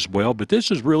system as well. But this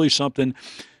is really something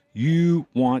you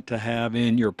want to have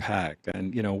in your pack.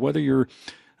 And, you know, whether you're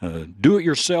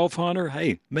do-it-yourself hunter,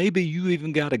 hey, maybe you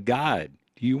even got a guide.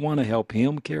 Do you want to help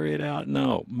him carry it out?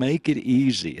 No. Make it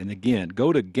easy. And again,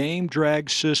 go to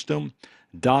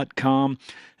GameDragSystem.com.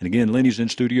 And again, Lenny's in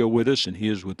studio with us, and he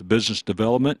is with the business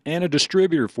development and a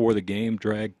distributor for the Game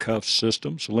Drag Cuff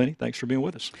system. So, Lenny, thanks for being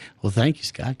with us. Well, thank you,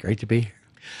 Scott. Great to be here.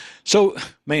 So,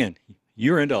 man,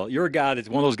 you're a guy that's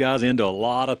one of those guys into a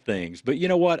lot of things. But you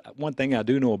know what? One thing I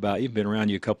do know about you, been around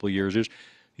you a couple of years, is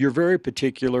you're very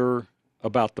particular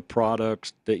about the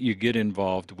products that you get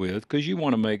involved with because you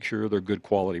want to make sure they're good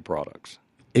quality products.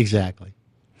 Exactly.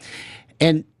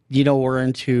 And, you know, we're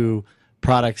into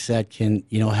products that can,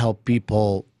 you know, help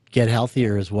people get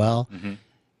healthier as well,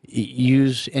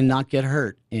 use and not get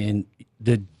hurt. And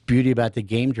the beauty about the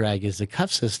Game Drag is the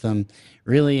cuff system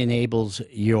really enables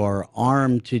your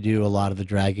arm to do a lot of the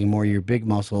dragging, more your big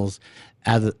muscles,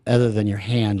 other than your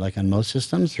hand, like on most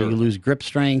systems. Sure. So you lose grip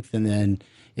strength, and then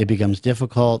it becomes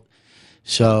difficult.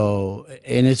 So,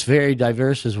 and it's very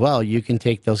diverse as well. You can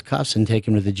take those cuffs and take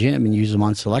them to the gym and use them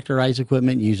on selectorized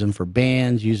equipment, use them for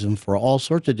bands, use them for all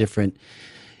sorts of different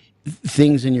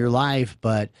things in your life.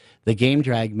 But the Game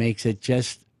Drag makes it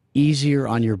just easier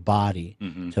on your body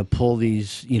to pull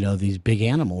these, you know, these big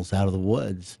animals out of the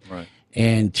woods, right,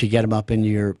 and to get them up in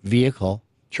your vehicle.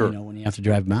 Sure. You know, when you have to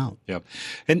drive them out. Yep.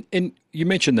 And you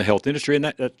mentioned the health industry, and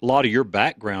that a lot of your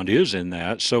background is in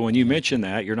that. So when you mention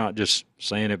that, you're not just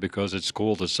saying it because it's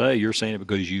cool to say. You're saying it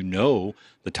because you know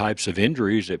the types of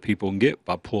injuries that people can get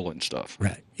by pulling stuff.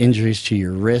 Right. Injuries to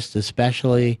your wrist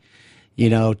especially, you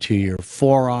know, to your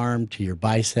forearm, to your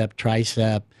bicep,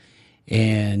 tricep.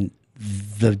 And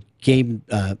the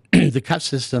the cuff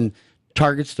system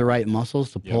targets the right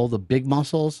muscles to pull the big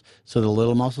muscles so the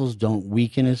little muscles don't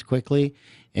weaken as quickly.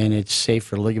 And it's safe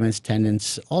for ligaments,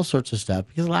 tendons, all sorts of stuff.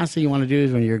 Because the last thing you want to do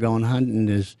is when you're going hunting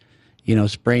is, you know,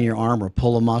 sprain your arm or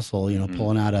pull a muscle, you know,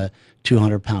 pulling out a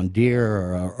 200-pound deer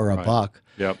or a buck.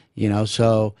 Yep. You know,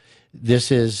 so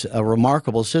this is a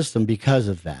remarkable system because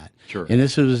of that. Sure. And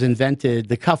this was invented,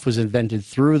 the cuff was invented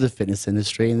through the fitness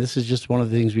industry, and this is just one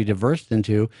of the things we diversed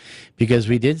into because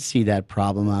we did see that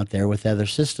problem out there with other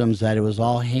systems that it was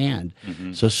all hand.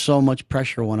 So much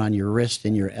pressure went on your wrist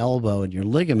and your elbow and your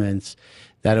ligaments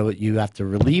that you have to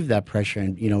relieve that pressure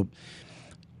and, you know,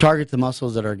 target the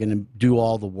muscles that are going to do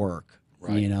all the work,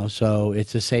 you know, so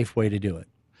it's a safe way to do it.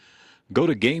 Go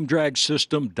to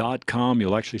GameDragSystem.com.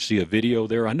 You'll actually see a video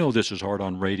there. I know this is hard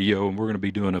on radio, and we're going to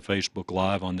be doing a Facebook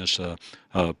Live on this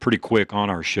pretty quick on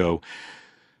our show.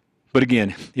 But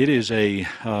again, it is a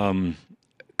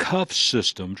cuff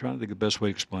system. I'm trying to think of the best way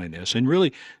to explain this. And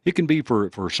really, it can be for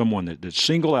someone that's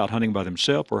single out hunting by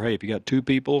themselves, or, hey, if you got two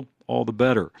people, all the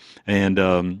better. And,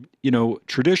 you know,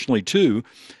 traditionally, too,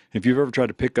 if you've ever tried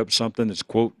to pick up something that's,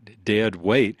 quote, dead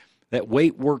weight, that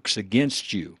weight works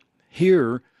against you.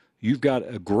 Here, you've got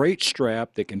a great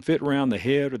strap that can fit around the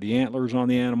head or the antlers on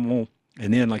the animal.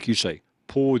 And then, like you say,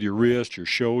 pull with your wrist, your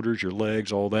shoulders, your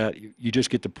legs, all that. You just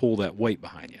get to pull that weight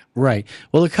behind you. Right.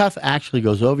 Well, the cuff actually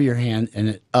goes over your hand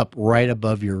and up right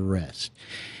above your wrist.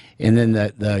 And then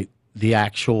the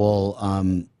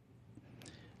actual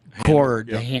cord,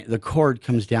 the cord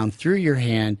comes down through your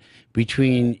hand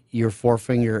between your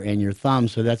forefinger and your thumb.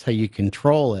 So that's how you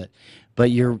control it. But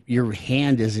your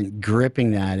hand isn't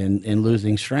gripping that and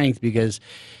losing strength because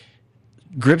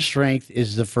grip strength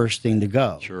is the first thing to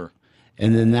go. Sure.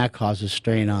 And then that causes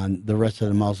strain on the rest of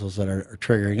the muscles that are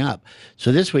triggering up.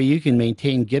 So this way you can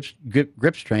maintain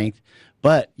grip strength,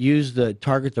 but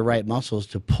target the right muscles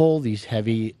to pull these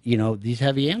heavy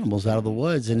animals out of the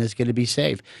woods, and it's going to be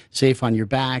safe on your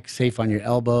back, safe on your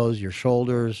elbows, your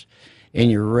shoulders, and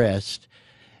your wrist.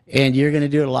 And you're going to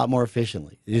do it a lot more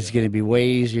efficiently. It's going to be way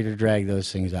easier to drag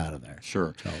those things out of there.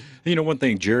 Sure. So. One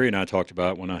thing Jerry and I talked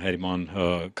about when I had him on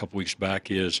a couple weeks back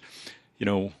is,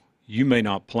 you may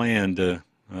not plan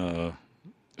to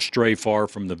stray far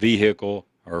from the vehicle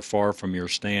or far from your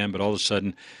stand, but all of a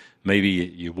sudden maybe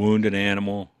you wound an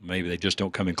animal, maybe they just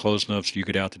don't come in close enough, so you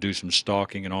get out to do some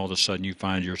stalking, and all of a sudden you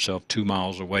find yourself 2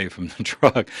 miles away from the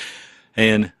truck.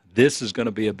 And this is going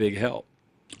to be a big help.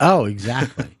 Oh,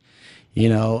 exactly.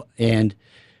 And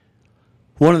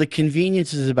one of the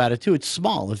conveniences about it too, it's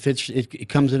small. It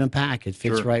comes in a pack. It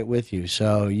fits right with you,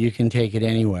 so you can take it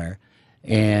anywhere.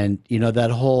 And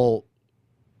that whole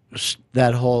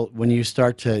when you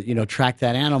start to track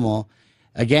that animal,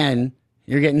 again,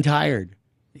 you're getting tired.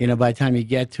 By the time you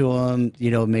get to them,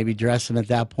 maybe dress them at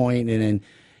that point, and then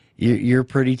you're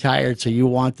pretty tired. So you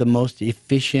want the most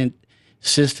efficient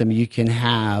system you can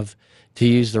have to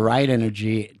use the right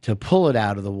energy to pull it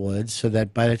out of the woods, so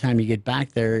that by the time you get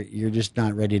back there, you're just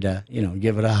not ready to,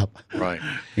 give it up. Right.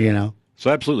 So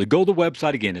absolutely. Go to the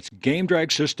website again. It's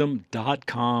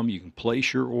GameDragSystem.com. You can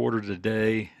place your order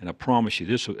today, and I promise you,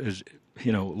 this is,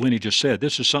 Lenny just said,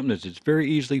 this is something that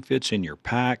very easily fits in your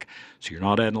pack, so you're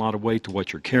not adding a lot of weight to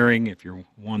what you're carrying if you're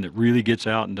one that really gets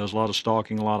out and does a lot of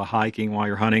stalking, a lot of hiking while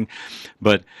you're hunting.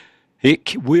 But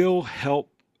it will help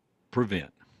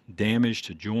prevent damage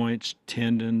to joints,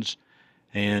 tendons,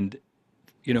 and,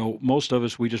 most of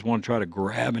us, we just want to try to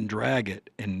grab and drag it,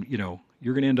 and,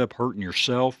 you're going to end up hurting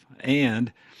yourself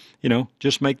and,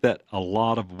 just make that a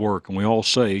lot of work. And we all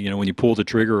say, when you pull the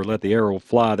trigger or let the arrow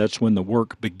fly, that's when the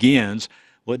work begins.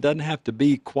 Well, it doesn't have to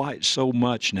be quite so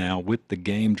much now with the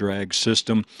Game Drag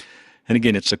system. And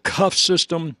again, it's a cuff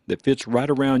system that fits right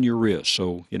around your wrist.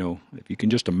 So, if you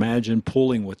can just imagine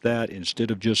pulling with that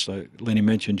instead of just, like Lenny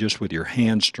mentioned, just with your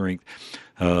hand strength,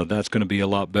 that's going to be a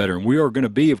lot better. And we are going to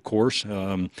be, of course,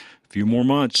 a few more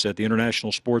months at the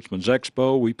International Sportsman's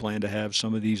Expo. We plan to have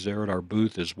some of these there at our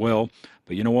booth as well.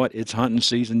 But you know what? It's hunting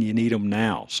season. You need them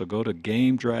now. So go to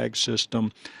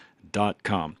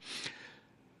GameDragSystem.com.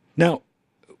 Now,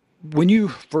 when you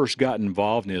first got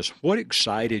involved in this, what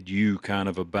excited you kind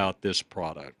of about this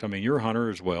product? I mean, you're a hunter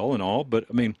as well and all, but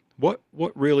I mean, what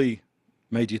really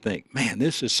made you think, man,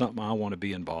 this is something I want to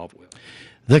be involved with?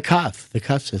 The cuff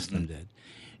system did.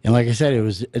 And like I said, it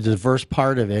was the first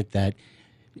part of it that,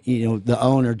 the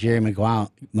owner, Jerry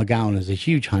McGowan, is a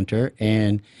huge hunter,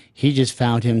 and he just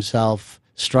found himself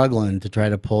struggling to try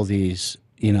to pull these,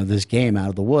 this game out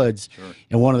of the woods. Sure.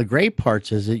 And one of the great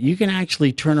parts is that you can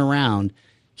actually turn around,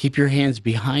 keep your hands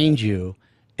behind you,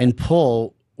 and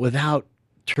pull without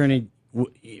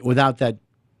that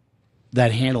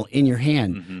handle in your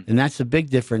hand. Mm-hmm. And that's the big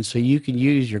difference. So you can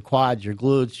use your quads, your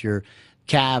glutes, your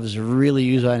calves, really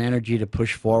use that energy to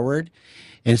push forward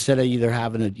instead of either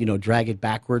having to, drag it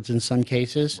backwards in some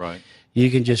cases. Right.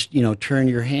 You can just, turn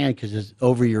your hand because it's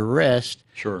over your wrist.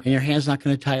 Sure. And your hand's not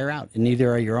going to tire out, and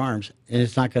neither are your arms, and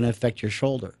it's not going to affect your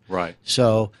shoulder. Right.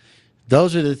 So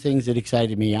those are the things that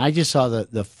excited me. I just saw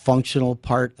the functional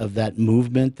part of that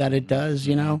movement that it does,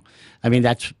 I mean,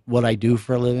 that's what I do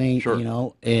for a living,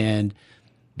 sure. And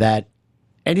that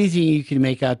anything you can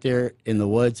make out there in the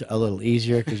woods a little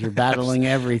easier because you're battling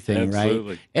everything,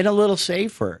 Absolutely. Right? And a little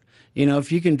safer.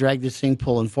 If you can drag this thing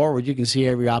pulling forward, you can see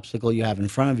every obstacle you have in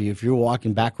front of you. If you're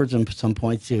walking backwards at some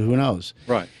points, who knows?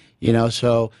 Right.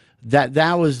 So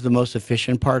that was the most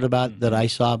efficient part about that I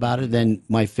saw about it. Then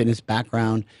my fitness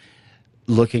background,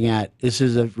 looking at this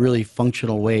is a really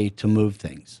functional way to move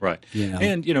things. Right.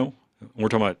 And, we're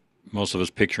talking about most of us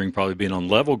picturing probably being on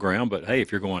level ground, but hey,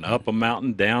 if you're going up a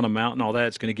mountain, down a mountain, all that,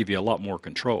 it's going to give you a lot more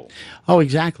control. Oh,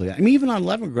 exactly. I mean, even on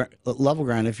level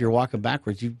ground, if you're walking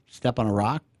backwards, you step on a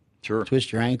rock, sure,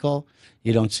 twist your ankle,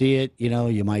 you don't see it,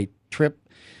 you might trip,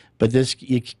 but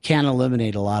you can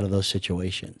eliminate a lot of those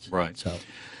situations. Right.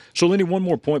 So Lenny, one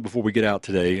more point before we get out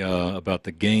today about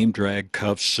the Game Drag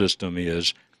cuff system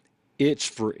is it's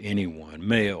for anyone,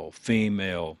 male,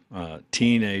 female,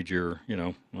 teenager,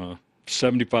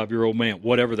 75-year-old man,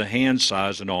 whatever the hand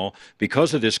size and all.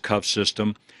 Because of this cuff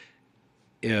system,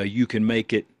 you can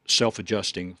make it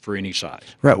self-adjusting for any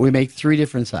size. Right. We make 3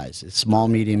 different sizes, small,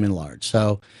 medium, and large.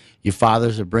 So you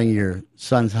fathers that bring your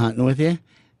sons hunting with you,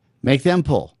 make them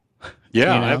pull.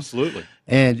 Yeah, absolutely.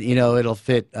 And, it'll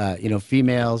fit,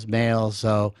 females, males.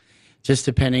 So just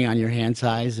depending on your hand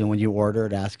size, and when you order,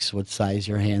 it asks what size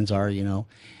your hands are,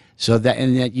 So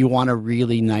that you want a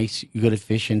really nice, good,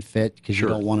 efficient fit because Sure.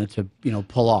 you don't want it to,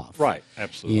 pull off. Right,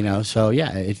 absolutely. So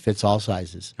yeah, it fits all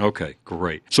sizes. Okay,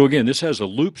 great. So again, this has a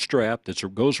loop strap that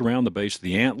goes around the base of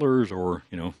the antlers, or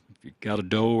if you got a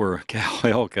doe or a cow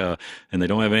elk and they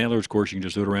don't have antlers, of course you can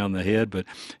just do it around the head, but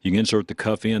you can insert the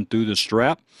cuff in through the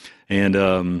strap.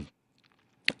 And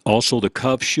also the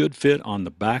cuff should fit on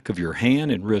the back of your hand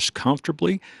and wrist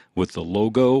comfortably with the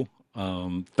logo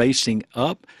facing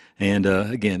up. And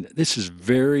again, this is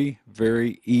very,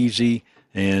 very easy,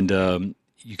 and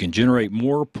you can generate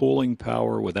more pulling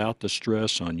power without the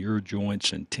stress on your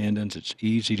joints and tendons. It's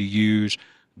easy to use.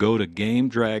 Go to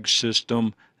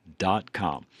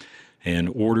GameDragSystem.com and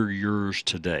order yours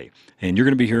today. And you're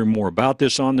going to be hearing more about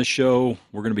this on the show.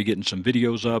 We're going to be getting some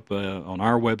videos up on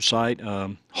our website.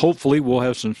 Hopefully we'll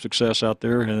have some success out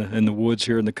there in the woods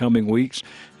here in the coming weeks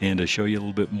and show you a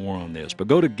little bit more on this. But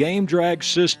go to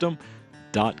GameDragSystem.com.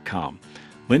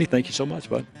 Lenny, thank you so much,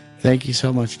 bud. Thank you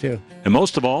so much, too. And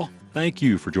most of all, thank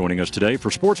you for joining us today.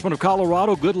 For Sportsmen of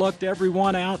Colorado, good luck to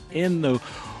everyone out in the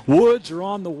woods or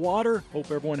on the water.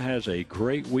 Hope everyone has a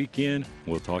great weekend.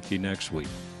 We'll talk to you next week.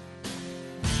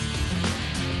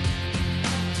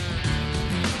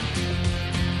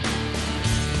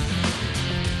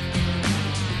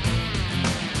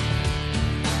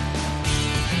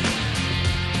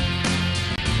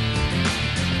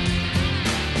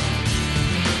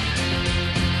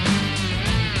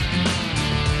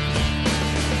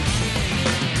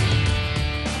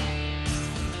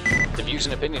 The views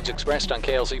and opinions expressed on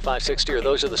KLZ 560 are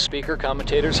those of the speaker,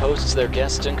 commentators, hosts, their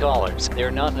guests, and callers. They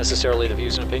are not necessarily the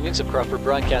views and opinions of Crawford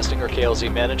Broadcasting or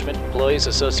KLZ management, employees,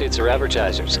 associates, or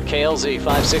advertisers. KLZ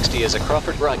 560 is a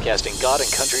Crawford Broadcasting God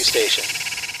and Country station.